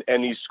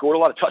 and he's scored a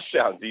lot of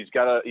touchdowns. He's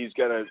got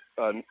a.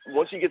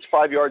 Once he gets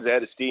 5 yards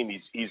ahead of steam,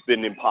 he's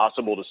been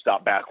impossible to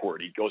stop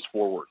backward. He goes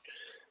forward,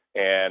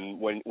 and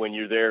when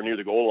you're there near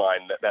the goal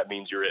line, that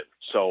means you're in.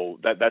 So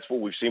that's what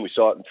we've seen. We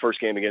saw it in the first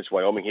game against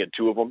Wyoming. He had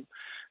 2 of them,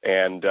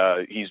 and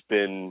he's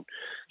been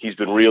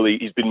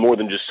more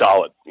than just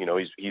solid. You know,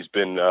 he's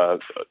been a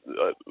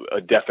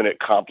definite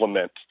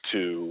compliment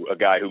to a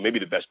guy who may be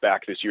the best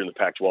back this year in the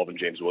Pac-12, and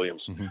James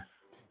Williams. Mm-hmm.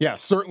 Yeah,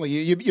 certainly.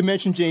 You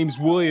mentioned James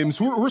Williams.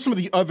 Who are some of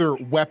the other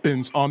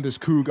weapons on this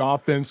Coug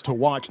offense to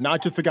watch?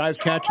 Not just the guys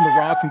catching the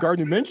rock from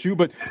Gardner Minshew,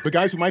 but the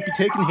guys who might be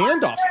taking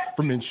handoffs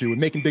from Minshew and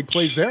making big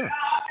plays there.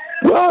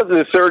 Well,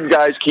 the third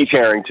guy is Keith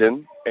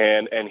Harrington,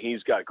 and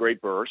he's got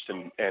great burst,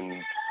 and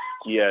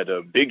he had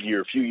a big year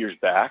a few years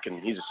back,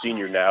 and he's a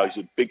senior now.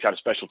 He's a big-time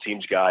special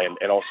teams guy,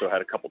 and also had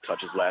a couple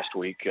touches last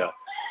week.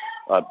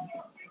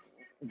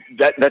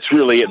 That's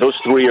really it. Those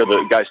 3 are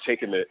the guys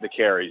taking the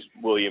carries: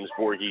 Williams,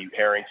 Borghi,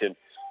 Harrington.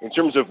 In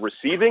terms of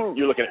receiving,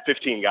 you're looking at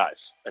 15 guys.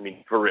 I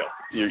mean, for real.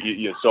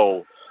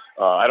 So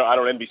I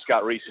don't envy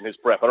Scott Reese and his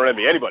prep. I don't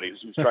envy anybody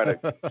who's trying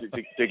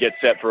to get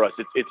set for us.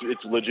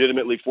 It's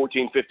legitimately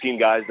 14, 15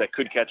 guys that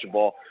could catch a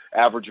ball,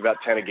 average about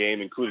 10 a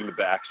game, including the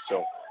backs.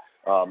 So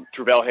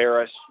Travell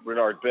Harris,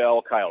 Bernard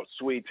Bell, Kyle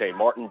Sweet, Tay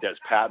Martin, Des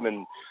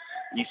Patman,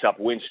 Aesop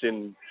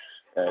Winston,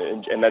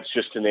 and that's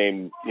just to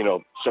name, you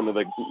know, some of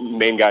the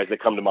main guys that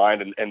come to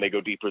mind, and they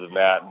go deeper than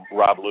that.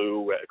 Rob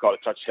Lou caught a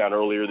touchdown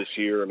earlier this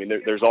year. I mean,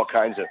 there's all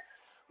kinds of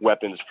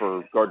weapons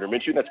for Gardner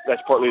Minshew.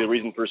 That's partly the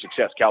reason for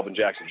success. Calvin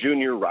Jackson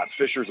Jr., Rod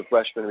Fisher's a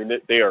freshman. I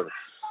mean, they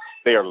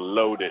are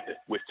loaded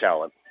with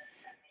talent.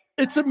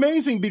 It's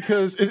amazing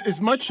because as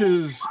much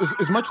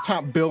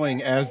top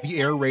billing as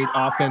the air raid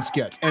offense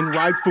gets, and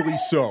rightfully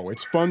so,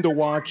 it's fun to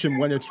watch, and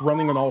when it's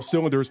running on all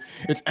cylinders,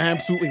 it's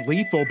absolutely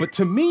lethal. But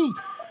to me,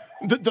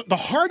 the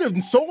heart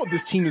and soul of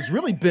this team has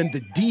really been the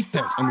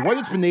defense and what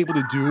it's been able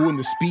to do in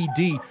the Speed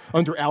D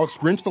under Alex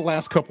Grinch the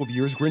last couple of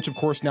years. Grinch, of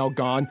course, now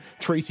gone.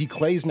 Tracy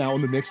Clay's now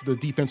in the mix of the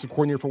defensive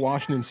coordinator for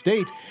Washington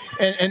State.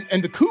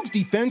 And the Cougs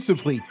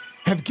defensively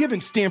have given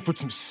Stanford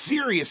some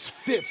serious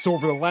fits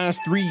over the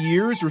last 3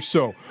 years or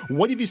so.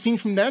 What have you seen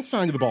from that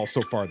side of the ball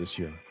so far this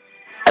year?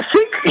 I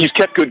think he's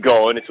kept good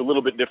going. It's a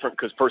little bit different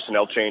because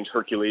personnel change.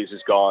 Hercules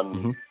is gone.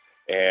 Mm-hmm.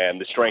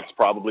 And the strength's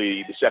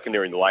probably the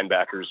secondary and the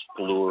linebackers,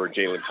 Ballure,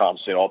 Jalen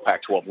Thompson, all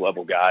Pac-12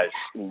 level guys.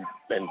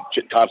 And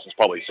Thompson's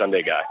probably a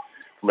Sunday guy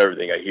from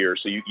everything I hear.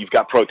 So you've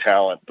got pro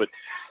talent. But,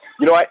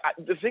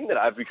 the thing that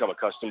I've become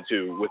accustomed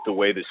to with the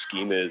way the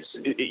scheme is,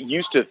 it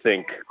used to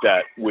think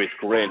that with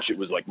Grinch it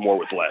was like more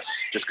with less,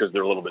 just because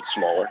they're a little bit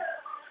smaller.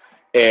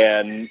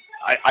 And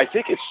I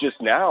think it's just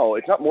now,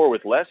 it's not more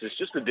with less, it's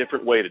just a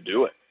different way to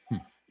do it.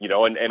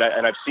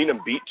 And I've seen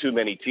him beat too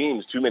many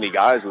teams, too many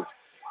guys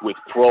with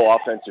pro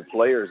offensive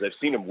players. I've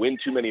seen him win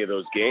too many of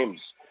those games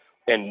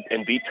and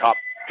beat top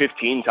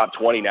 15, top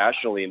 20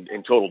 nationally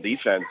in total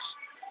defense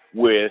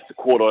with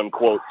quote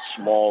unquote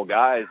small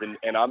guys.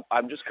 And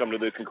I'm just come to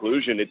the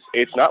conclusion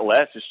it's not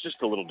less, it's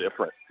just a little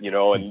different,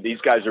 and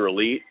these guys are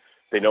elite.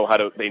 They know how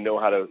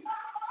to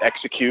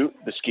execute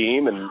the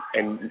scheme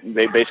and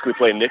they basically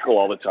play nickel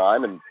all the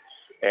time.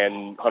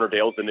 And Hunter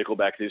Dale's the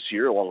nickelback this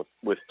year, along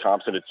with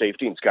Thompson at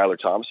safety and Skylar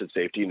Thomas at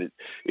safety. And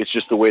it's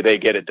just the way they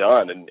get it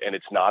done. And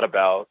it's not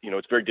about,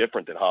 it's very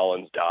different than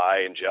Hollins,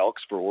 Dye, and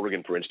Jelks for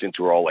Oregon, for instance,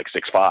 who are all like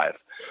 6'5".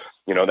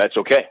 That's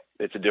okay.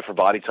 It's a different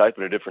body type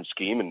and a different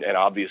scheme, and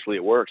obviously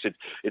it works.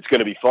 It's going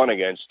to be fun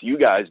against you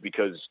guys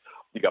because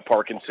you got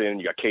Parkinson,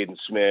 you got Caden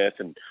Smith,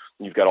 and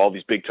you've got all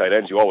these big tight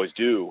ends. You always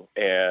do.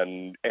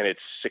 And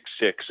it's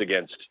 6'6"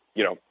 against,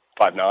 5'9",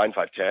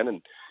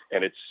 5'10",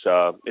 and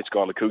it's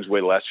gone the Cougs' way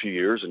the last few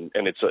years, and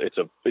it's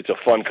a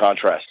fun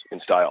contrast in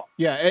style.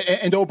 Yeah,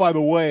 and oh, by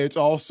the way, it's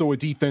also a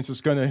defense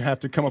that's going to have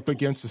to come up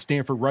against the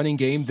Stanford running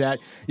game that,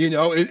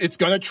 it's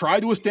going to try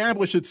to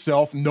establish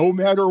itself no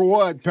matter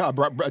what.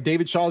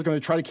 David Shaw is going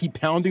to try to keep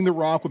pounding the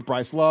rock with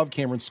Bryce Love,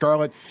 Cameron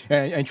Scarlett,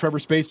 and Trevor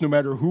Space, no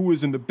matter who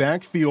is in the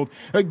backfield.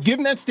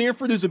 Given that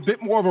Stanford is a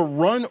bit more of a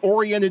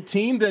run-oriented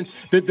team than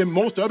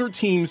most other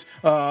teams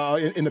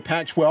in the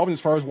Pac-12, and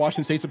as far as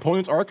Washington State's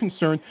opponents are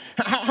concerned,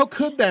 how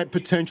could that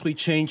potentially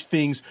change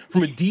things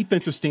from a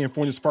defensive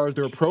standpoint as far as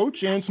their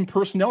approach and some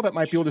personnel that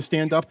might be able to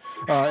stand up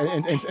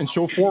and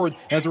show forward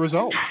as a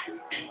result?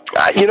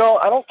 I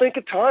don't think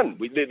a ton.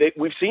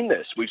 We've seen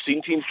this. We've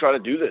seen teams try to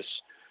do this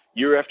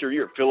year after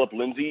year. Philip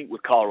Lindsay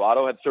with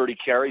Colorado had 30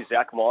 carries.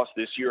 Zach Moss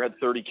this year had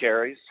 30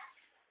 carries.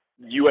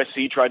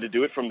 USC tried to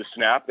do it from the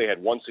snap. They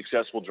had one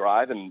successful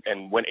drive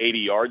and went 80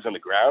 yards on the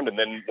ground and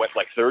then went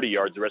like 30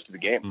 yards the rest of the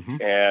game.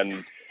 Mm-hmm.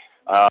 And,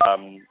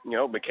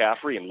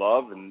 McCaffrey and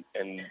Love and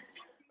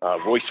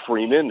Royce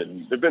Freeman,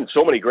 and there have been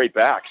so many great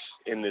backs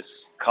in this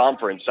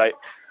conference.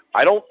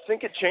 I don't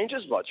think it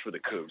changes much for the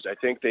Cougs. I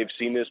think they've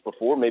seen this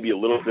before, maybe a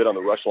little bit on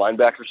the rush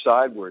linebacker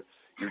side where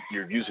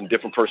you're using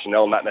different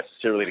personnel, not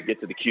necessarily to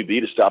get to the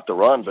QB to stop the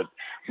run, but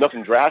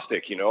nothing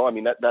drastic, I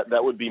mean,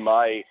 that would be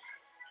my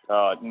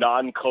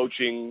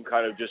non-coaching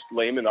kind of just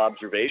layman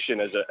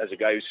observation as a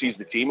guy who sees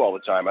the team all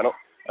the time. I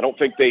don't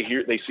think they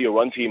see a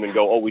run team and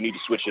go, oh, we need to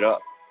switch it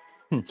up.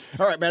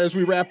 All right, Matt, as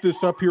we wrap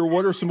this up here,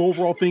 what are some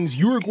overall things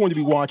you're going to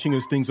be watching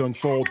as things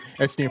unfold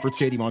at Stanford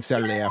Stadium on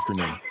Saturday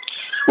afternoon?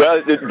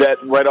 Well, that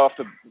right off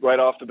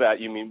the bat,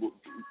 you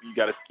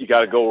got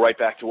to go right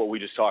back to what we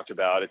just talked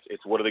about.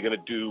 It's what are they going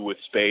to do with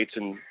Spates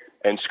and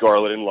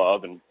Scarlett and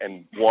Love,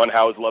 and one,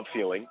 how is Love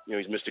feeling?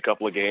 He's missed a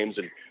couple of games,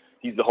 and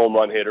he's the home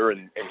run hitter,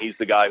 and he's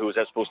the guy who was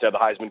supposed to have the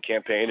Heisman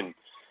campaign,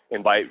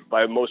 and by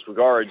most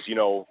regards,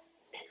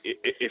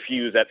 if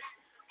he was at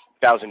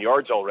 1,000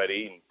 yards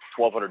already,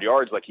 1,200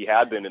 yards like he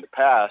had been in the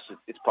past,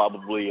 it's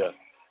probably a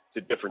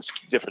different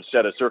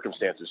set of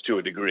circumstances to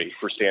a degree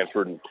for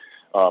Stanford. And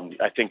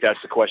I think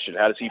that's the question.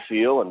 How does he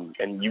feel?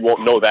 And you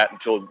won't know that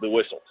until the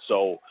whistle.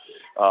 So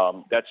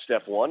that's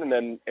step one. And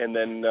then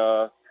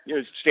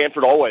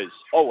Stanford always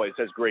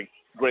has great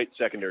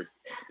secondary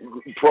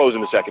pros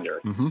in the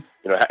secondary. Mm-hmm.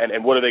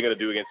 And what are they going to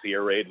do against the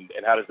air raid?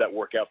 And how does that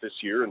work out this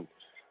year?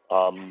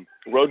 And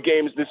road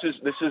games. This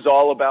is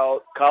all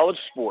about college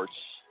sports.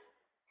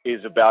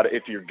 Is about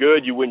if you're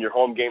good, you win your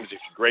home games. If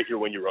you're great, you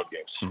win your road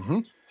games. Mm-hmm.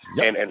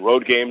 Yep. And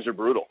road games are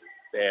brutal.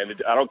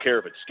 And I don't care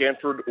if it's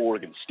Stanford,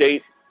 Oregon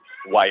State,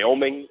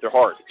 Wyoming. They're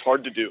hard. It's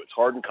hard to do. It's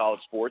hard in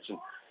college sports.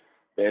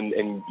 And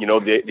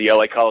the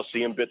LA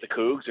Coliseum bit the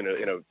Cougs in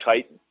a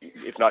tight,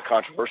 if not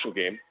controversial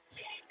game.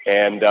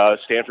 And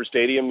Stanford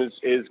Stadium is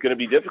going to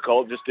be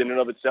difficult just in and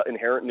of itself,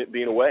 inherent in it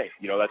being away.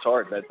 That's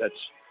hard. That's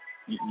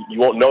you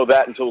won't know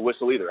that until the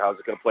whistle either. How's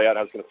it going to play out?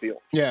 How's it going to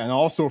feel? Yeah, and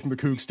also from the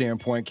Cougs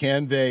standpoint,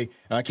 can they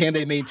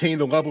maintain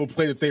the level of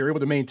play that they were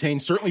able to maintain,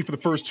 certainly for the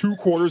first two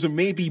quarters and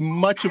maybe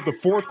much of the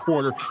fourth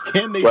quarter?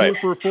 Can they do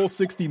it for a full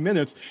 60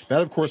 minutes?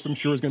 That, of course, I'm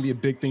sure is going to be a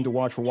big thing to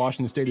watch for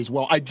Washington State as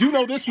well. I do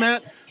know this,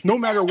 Matt, no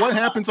matter what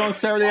happens on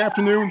Saturday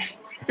afternoon,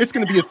 it's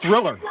going to be a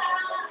thriller.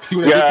 See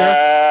what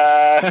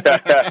I did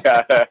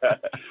there?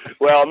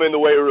 Well, I'm in the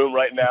weight room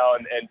right now,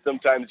 and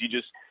sometimes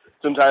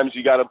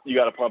you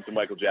gotta pump to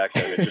Michael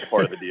Jackson. It's just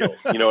part of the deal.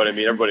 You know what I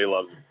mean? Everybody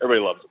loves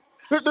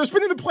it. They're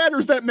spinning the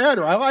platters that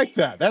matter. I like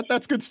that.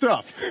 That's good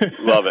stuff.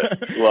 Love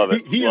it. Love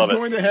it. He is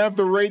going to have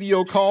the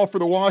radio call for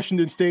the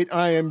Washington State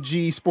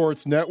IMG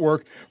Sports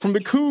Network. From the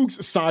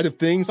Cougs side of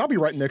things, I'll be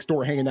right next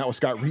door hanging out with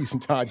Scott Reese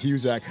and Todd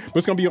Husak. But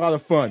it's going to be a lot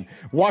of fun.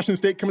 Washington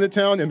State coming to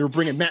town, and they're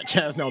bringing Matt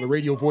Chasnow, the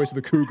radio voice of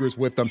the Cougars,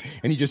 with them.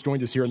 And he just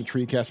joined us here on the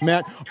TreeCast.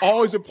 Matt,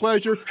 always a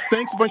pleasure.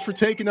 Thanks a bunch for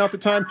taking out the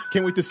time.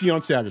 Can't wait to see you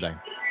on Saturday.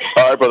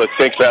 All right, brother.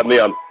 Thanks for having me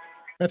on.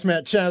 That's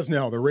Matt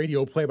Chasnow, the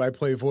radio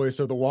play-by-play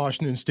voice of the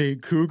Washington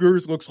State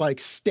Cougars. Looks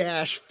like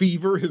stash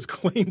fever has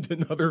claimed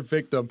another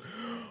victim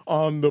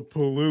on the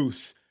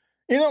Palouse.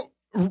 You know,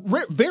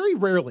 very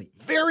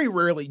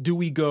rarely do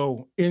we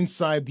go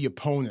inside the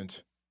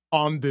opponent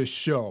on this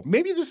show.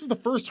 Maybe this is the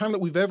first time that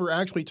we've ever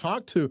actually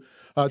talked to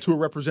a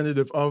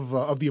representative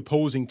of the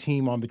opposing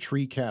team on the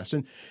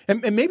TreeCast,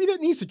 and maybe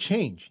that needs to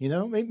change. You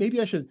know,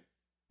 maybe I should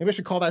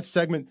call that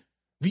segment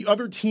 "The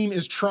Other Team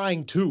is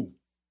Trying To."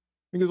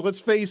 Because let's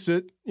face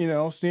it, you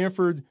know,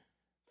 Stanford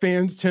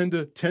fans tend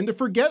to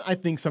forget, I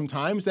think,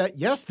 sometimes that,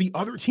 yes, the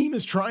other team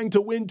is trying to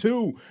win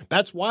too.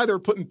 That's why they're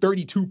putting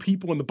 32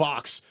 people in the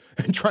box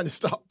and trying to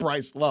stop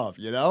Bryce Love,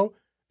 you know?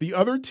 The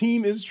other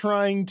team is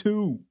trying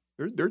to.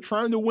 They're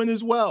trying to win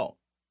as well.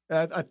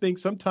 And I think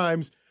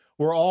sometimes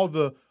where all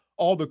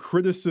the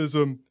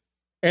criticism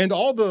and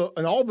all the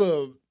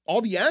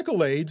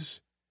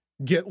accolades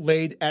get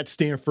laid at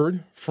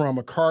Stanford from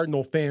a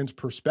Cardinal fan's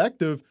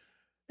perspective,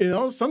 you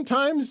know,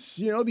 sometimes,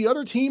 you know, the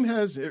other team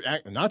has,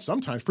 not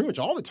sometimes, pretty much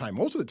all the time,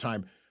 most of the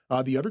time,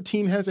 the other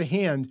team has a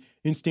hand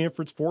in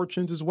Stanford's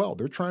fortunes as well.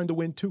 They're trying to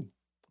win too.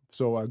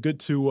 So good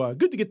to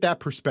get that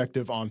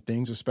perspective on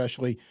things,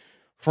 especially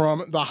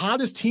from the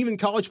hottest team in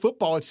college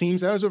football, it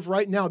seems, as of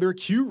right now. Their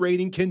Q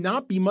rating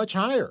cannot be much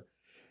higher.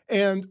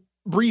 And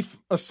brief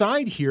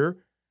aside here,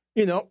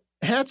 you know,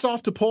 hats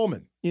off to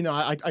Pullman. You know,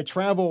 I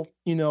travel,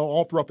 you know,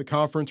 all throughout the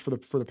conference for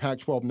the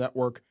Pac-12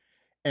 network.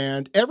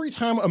 And every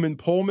time I'm in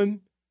Pullman,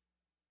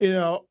 you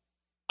know,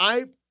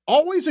 I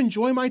always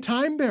enjoy my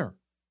time there.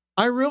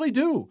 I really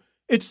do.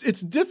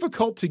 It's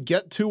difficult to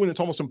get to and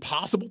it's almost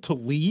impossible to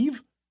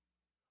leave.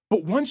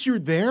 But once you're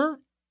there,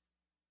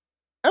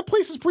 that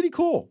place is pretty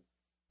cool.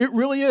 It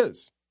really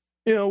is.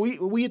 You know,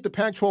 we at the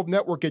Pac-12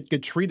 network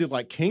get treated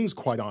like kings,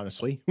 quite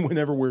honestly,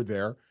 whenever we're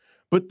there.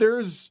 But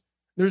there's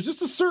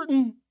just a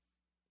certain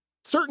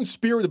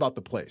spirit about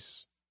the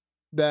place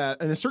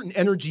and a certain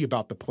energy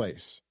about the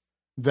place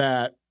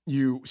that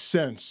you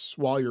sense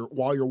while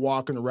you're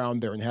walking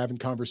around there and having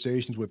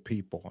conversations with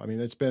people. I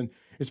mean, it's been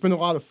a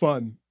lot of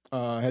fun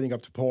heading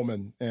up to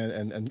Pullman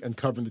and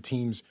covering the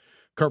teams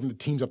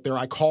up there.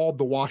 I called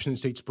the Washington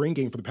State spring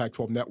game for the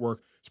Pac-12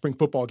 network, spring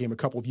football game, a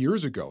couple of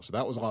years ago. So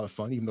that was a lot of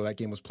fun, even though that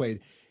game was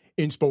played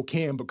in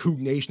Spokane. But Coug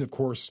Nation, of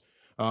course,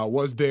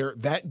 was there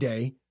that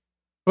day.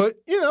 But,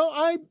 you know,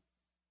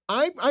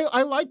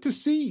 I like to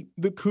see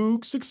the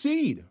Cougs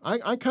succeed.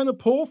 I kind of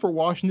pull for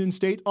Washington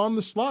State on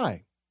the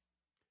sly.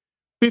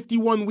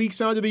 51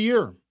 weeks out of the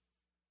year.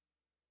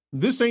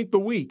 This ain't the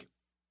week.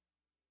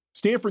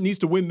 Stanford needs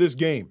to win this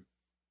game.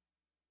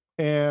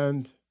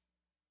 And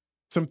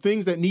some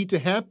things that need to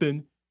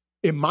happen,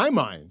 in my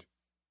mind,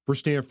 for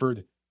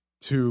Stanford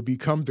to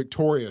become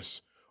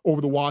victorious over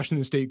the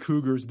Washington State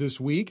Cougars this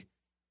week.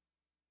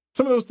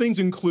 Some of those things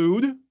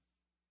include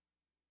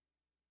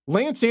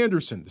Lance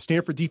Anderson, the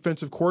Stanford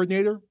defensive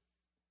coordinator,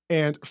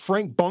 and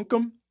Frank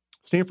Buncombe,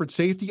 Stanford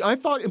safety. I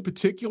thought in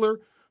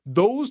particular,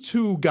 those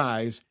two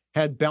guys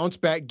had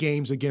bounce-back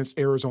games against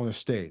Arizona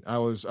State. I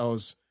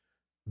was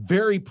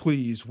very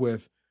pleased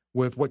with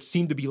what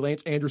seemed to be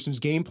Lance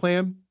Anderson's game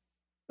plan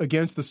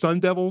against the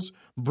Sun Devils,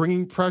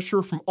 bringing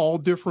pressure from all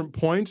different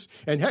points,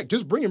 and heck,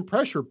 just bringing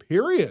pressure,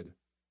 period.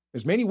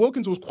 As Manny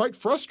Wilkins was quite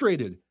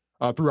frustrated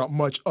throughout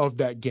much of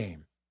that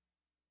game.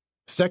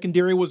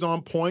 Secondary was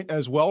on point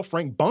as well.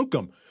 Frank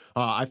Buncombe,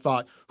 I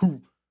thought,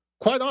 who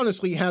quite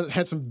honestly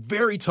had some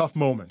very tough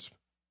moments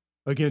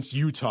against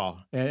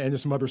Utah and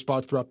some other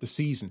spots throughout the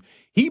season.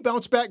 He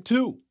bounced back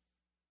too.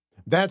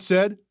 That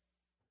said,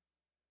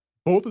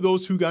 both of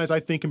those two guys, I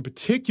think in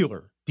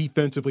particular,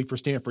 defensively for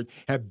Stanford,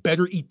 have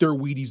better eat their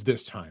Wheaties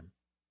this time.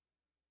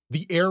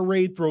 The air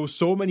raid throws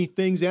so many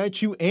things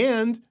at you,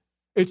 and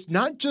it's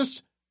not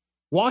just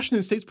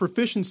Washington State's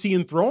proficiency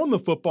in throwing the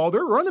football.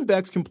 Their running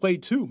backs can play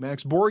too.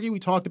 Max Borghi, we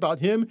talked about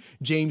him.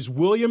 James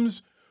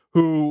Williams,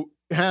 who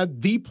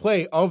had the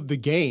play of the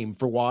game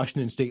for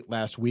Washington State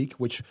last week,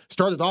 which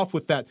started off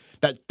with that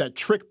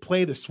trick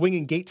play, the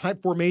swinging gate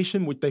type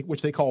formation,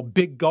 which they call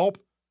Big Gulp.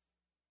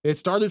 It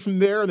started from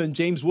there, and then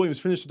James Williams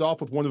finished it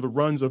off with one of the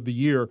runs of the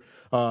year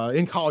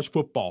in college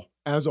football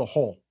as a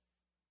whole.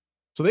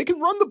 So they can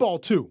run the ball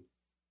too.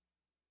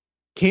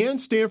 Can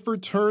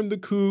Stanford turn the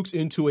Cougs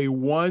into a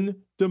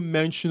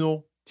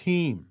one-dimensional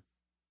team?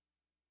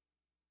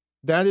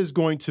 That is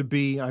going to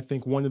be, I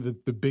think, one of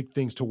the big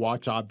things to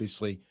watch,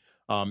 obviously,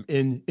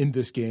 in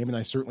this game. And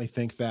I certainly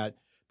think that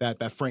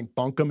Frank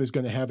Buncombe is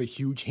going to have a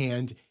huge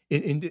hand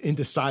in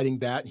deciding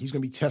that. He's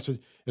going to be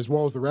tested, as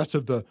well as the rest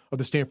of the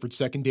Stanford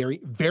secondary,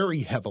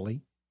 very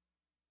heavily.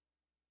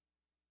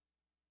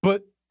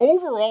 But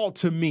overall,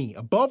 to me,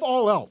 above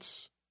all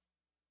else,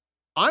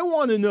 I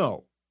want to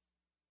know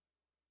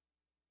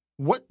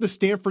what the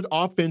Stanford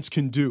offense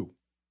can do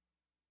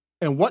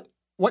and what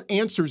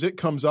answers it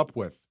comes up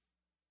with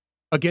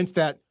against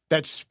that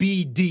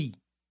speed D,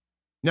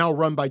 now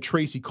run by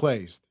Tracy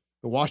Claeys,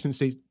 the Washington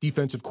State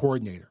defensive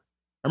coordinator.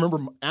 I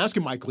remember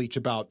asking Mike Leach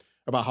about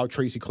how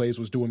Tracy Claeys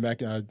was doing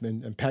back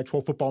in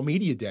Pac-12 Football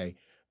Media Day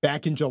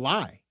back in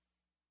July.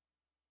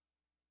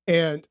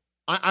 And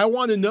I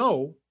want to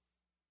know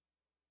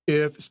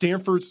if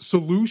Stanford's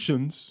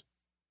solutions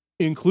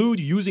include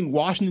using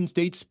Washington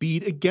State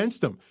speed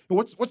against them. And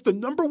what's the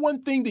number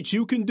one thing that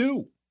you can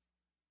do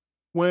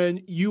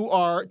when you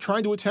are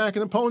trying to attack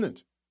an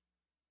opponent?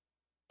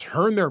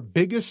 Turn their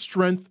biggest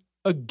strength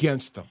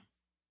against them.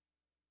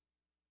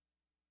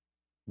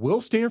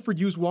 Will Stanford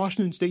use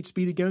Washington State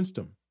speed against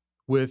them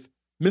with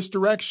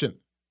misdirection,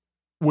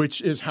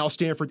 which is how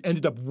Stanford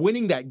ended up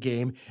winning that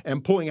game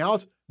and pulling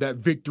out that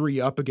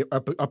victory up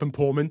in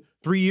Pullman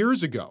 3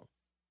 years ago?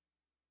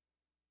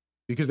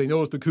 Because they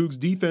noticed the Cougs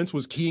defense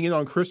was keying in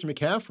on Christian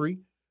McCaffrey,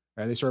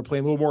 and they started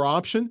playing a little more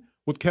option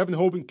with Kevin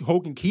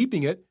Hogan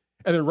keeping it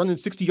and then running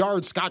 60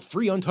 yards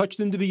scot-free, untouched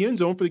into the end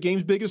zone for the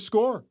game's biggest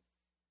score.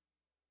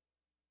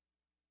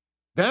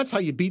 That's how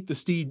you beat the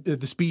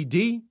speed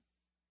D.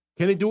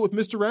 Can they do it with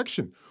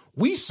misdirection?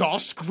 We saw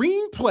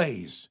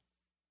screenplays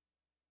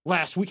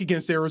last week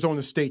against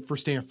Arizona State for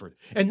Stanford.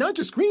 And not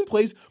just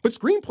screenplays, but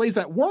screenplays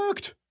that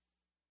worked.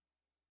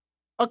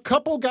 A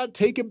couple got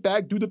taken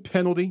back due to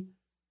penalty.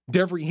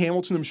 Devery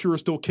Hamilton, I'm sure,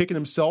 is still kicking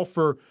himself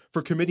for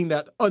committing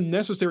that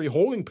unnecessary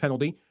holding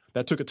penalty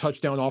that took a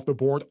touchdown off the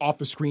board, off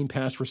the screen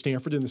pass for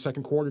Stanford in the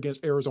second quarter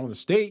against Arizona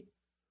State.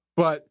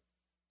 But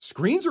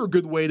screens are a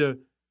good way to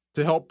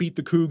help beat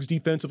the Cougs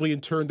defensively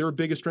and turn their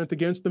biggest strength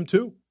against them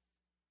too.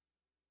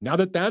 Now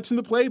that that's in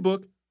the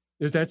playbook,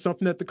 is that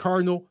something that the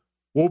Cardinal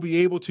will be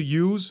able to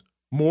use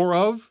more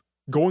of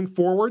going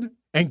forward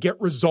and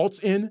get results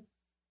in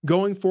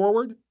going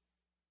forward?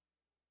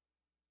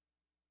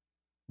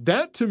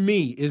 That, to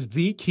me, is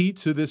the key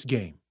to this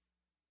game.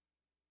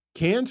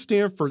 Can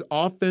Stanford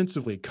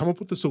offensively come up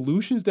with the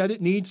solutions that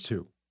it needs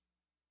to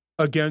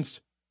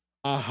against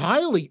a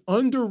highly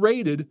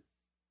underrated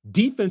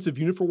defensive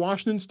unit for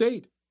Washington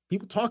State?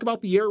 People talk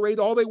about the air raid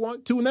all they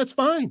want to, and that's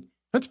fine.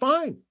 That's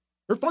fine.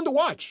 They're fun to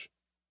watch.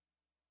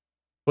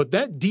 But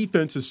that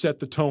defense has set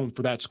the tone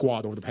for that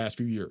squad over the past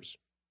few years.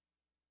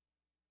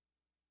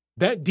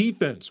 That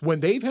defense, when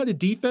they've had a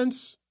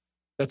defense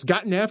that's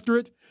gotten after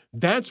it,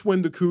 that's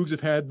when the Cougs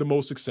have had the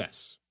most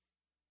success.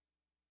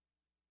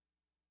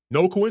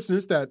 No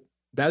coincidence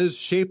that is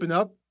shaped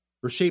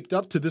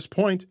up to this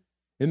point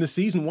in the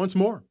season once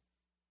more.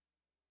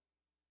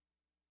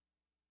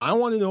 I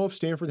want to know if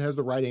Stanford has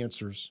the right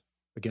answers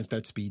against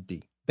that speed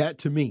D. That,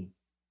 to me,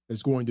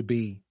 is going to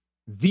be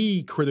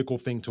the critical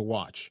thing to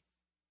watch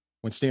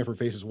when Stanford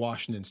faces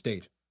Washington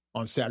State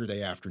on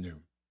Saturday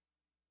afternoon.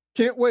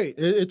 Can't wait.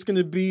 It's going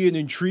to be an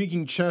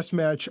intriguing chess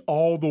match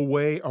all the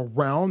way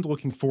around.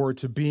 Looking forward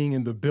to being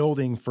in the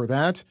building for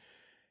that.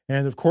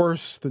 And, of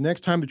course, the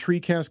next time the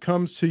TreeCast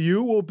comes to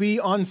you will be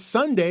on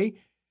Sunday,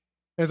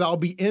 as I'll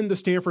be in the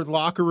Stanford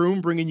locker room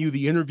bringing you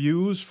the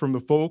interviews from the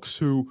folks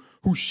who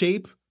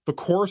shape the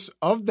course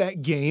of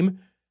that game,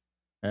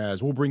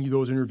 as we'll bring you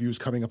those interviews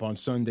coming up on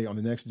Sunday on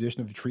the next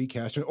edition of the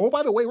TreeCast. And, oh,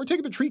 by the way, we're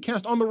taking the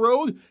TreeCast on the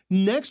road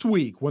next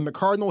week when the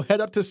Cardinal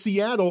head up to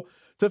Seattle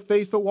to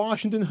face the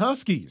Washington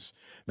Huskies.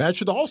 That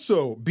should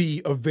also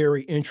be a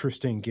very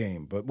interesting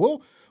game. But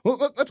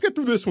let's get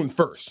through this one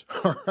first,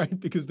 all right?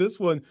 Because this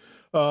one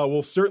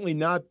will certainly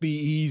not be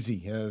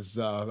easy, as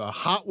a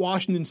hot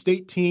Washington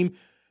State team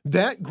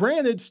that,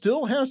 granted,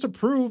 still has to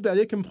prove that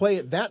it can play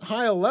at that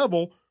high a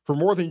level for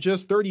more than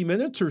just 30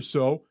 minutes or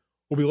so,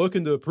 will be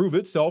looking to prove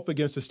itself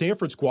against a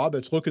Stanford squad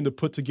that's looking to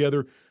put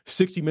together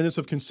 60 minutes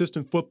of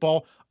consistent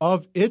football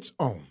of its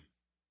own.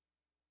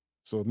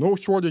 So no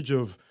shortage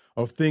of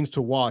things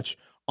to watch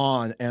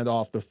on and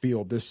off the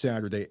field this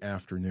Saturday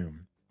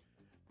afternoon.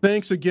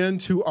 Thanks again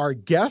to our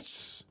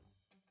guests.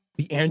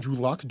 The Andrew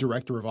Luck,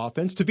 Director of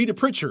Offense. Tavita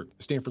Pritchard,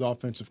 the Stanford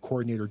Offensive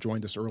Coordinator,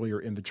 joined us earlier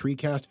in the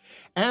TreeCast,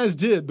 as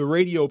did the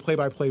radio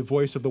play-by-play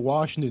voice of the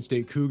Washington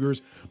State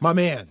Cougars, my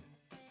man,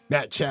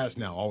 Matt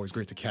Chasnow. Always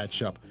great to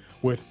catch up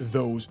with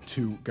those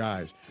two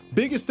guys.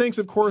 Biggest thanks,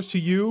 of course, to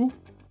you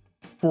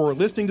for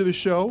listening to the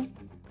show,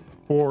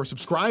 for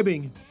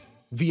subscribing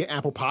via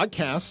Apple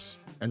Podcasts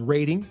and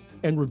rating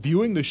and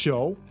reviewing the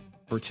show,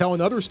 for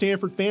telling other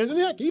Stanford fans, and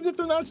heck, even if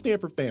they're not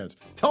Stanford fans,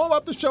 tell them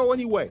about the show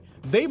anyway.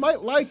 They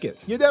might like it.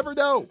 You never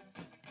know.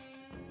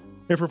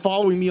 And for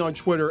following me on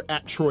Twitter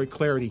at Troy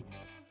Clarity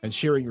and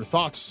sharing your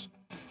thoughts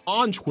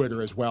on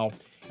Twitter as well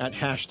at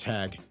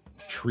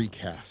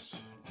 #TreeCast.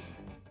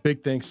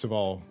 Big thanks of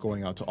all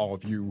going out to all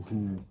of you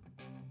who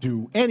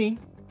do any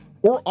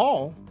or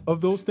all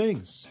of those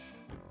things.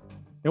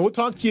 And we'll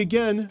talk to you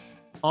again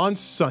on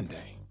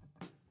Sunday.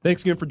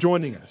 Thanks again for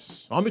joining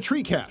us on the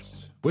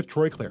TreeCast with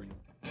Troy Clarity.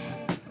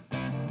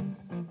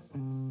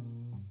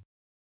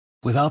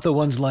 Without the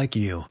ones like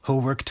you,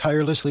 who work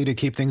tirelessly to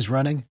keep things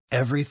running,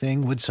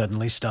 everything would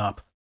suddenly stop.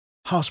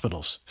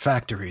 Hospitals,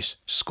 factories,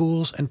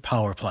 schools, and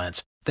power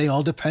plants, They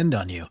all depend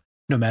on you.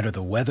 No matter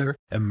the weather,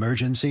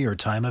 emergency, or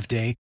time of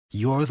day,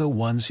 you're the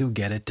ones who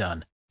get it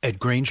done. At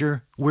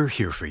Grainger, we're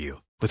here for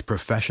you with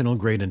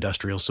professional-grade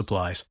industrial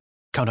supplies.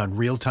 Count on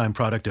real-time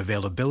product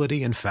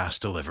availability and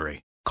fast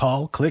delivery.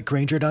 Call, click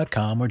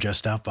Grainger.com, or just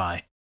stop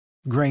by.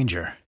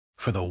 Grainger,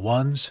 for the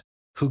ones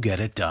who get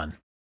it done.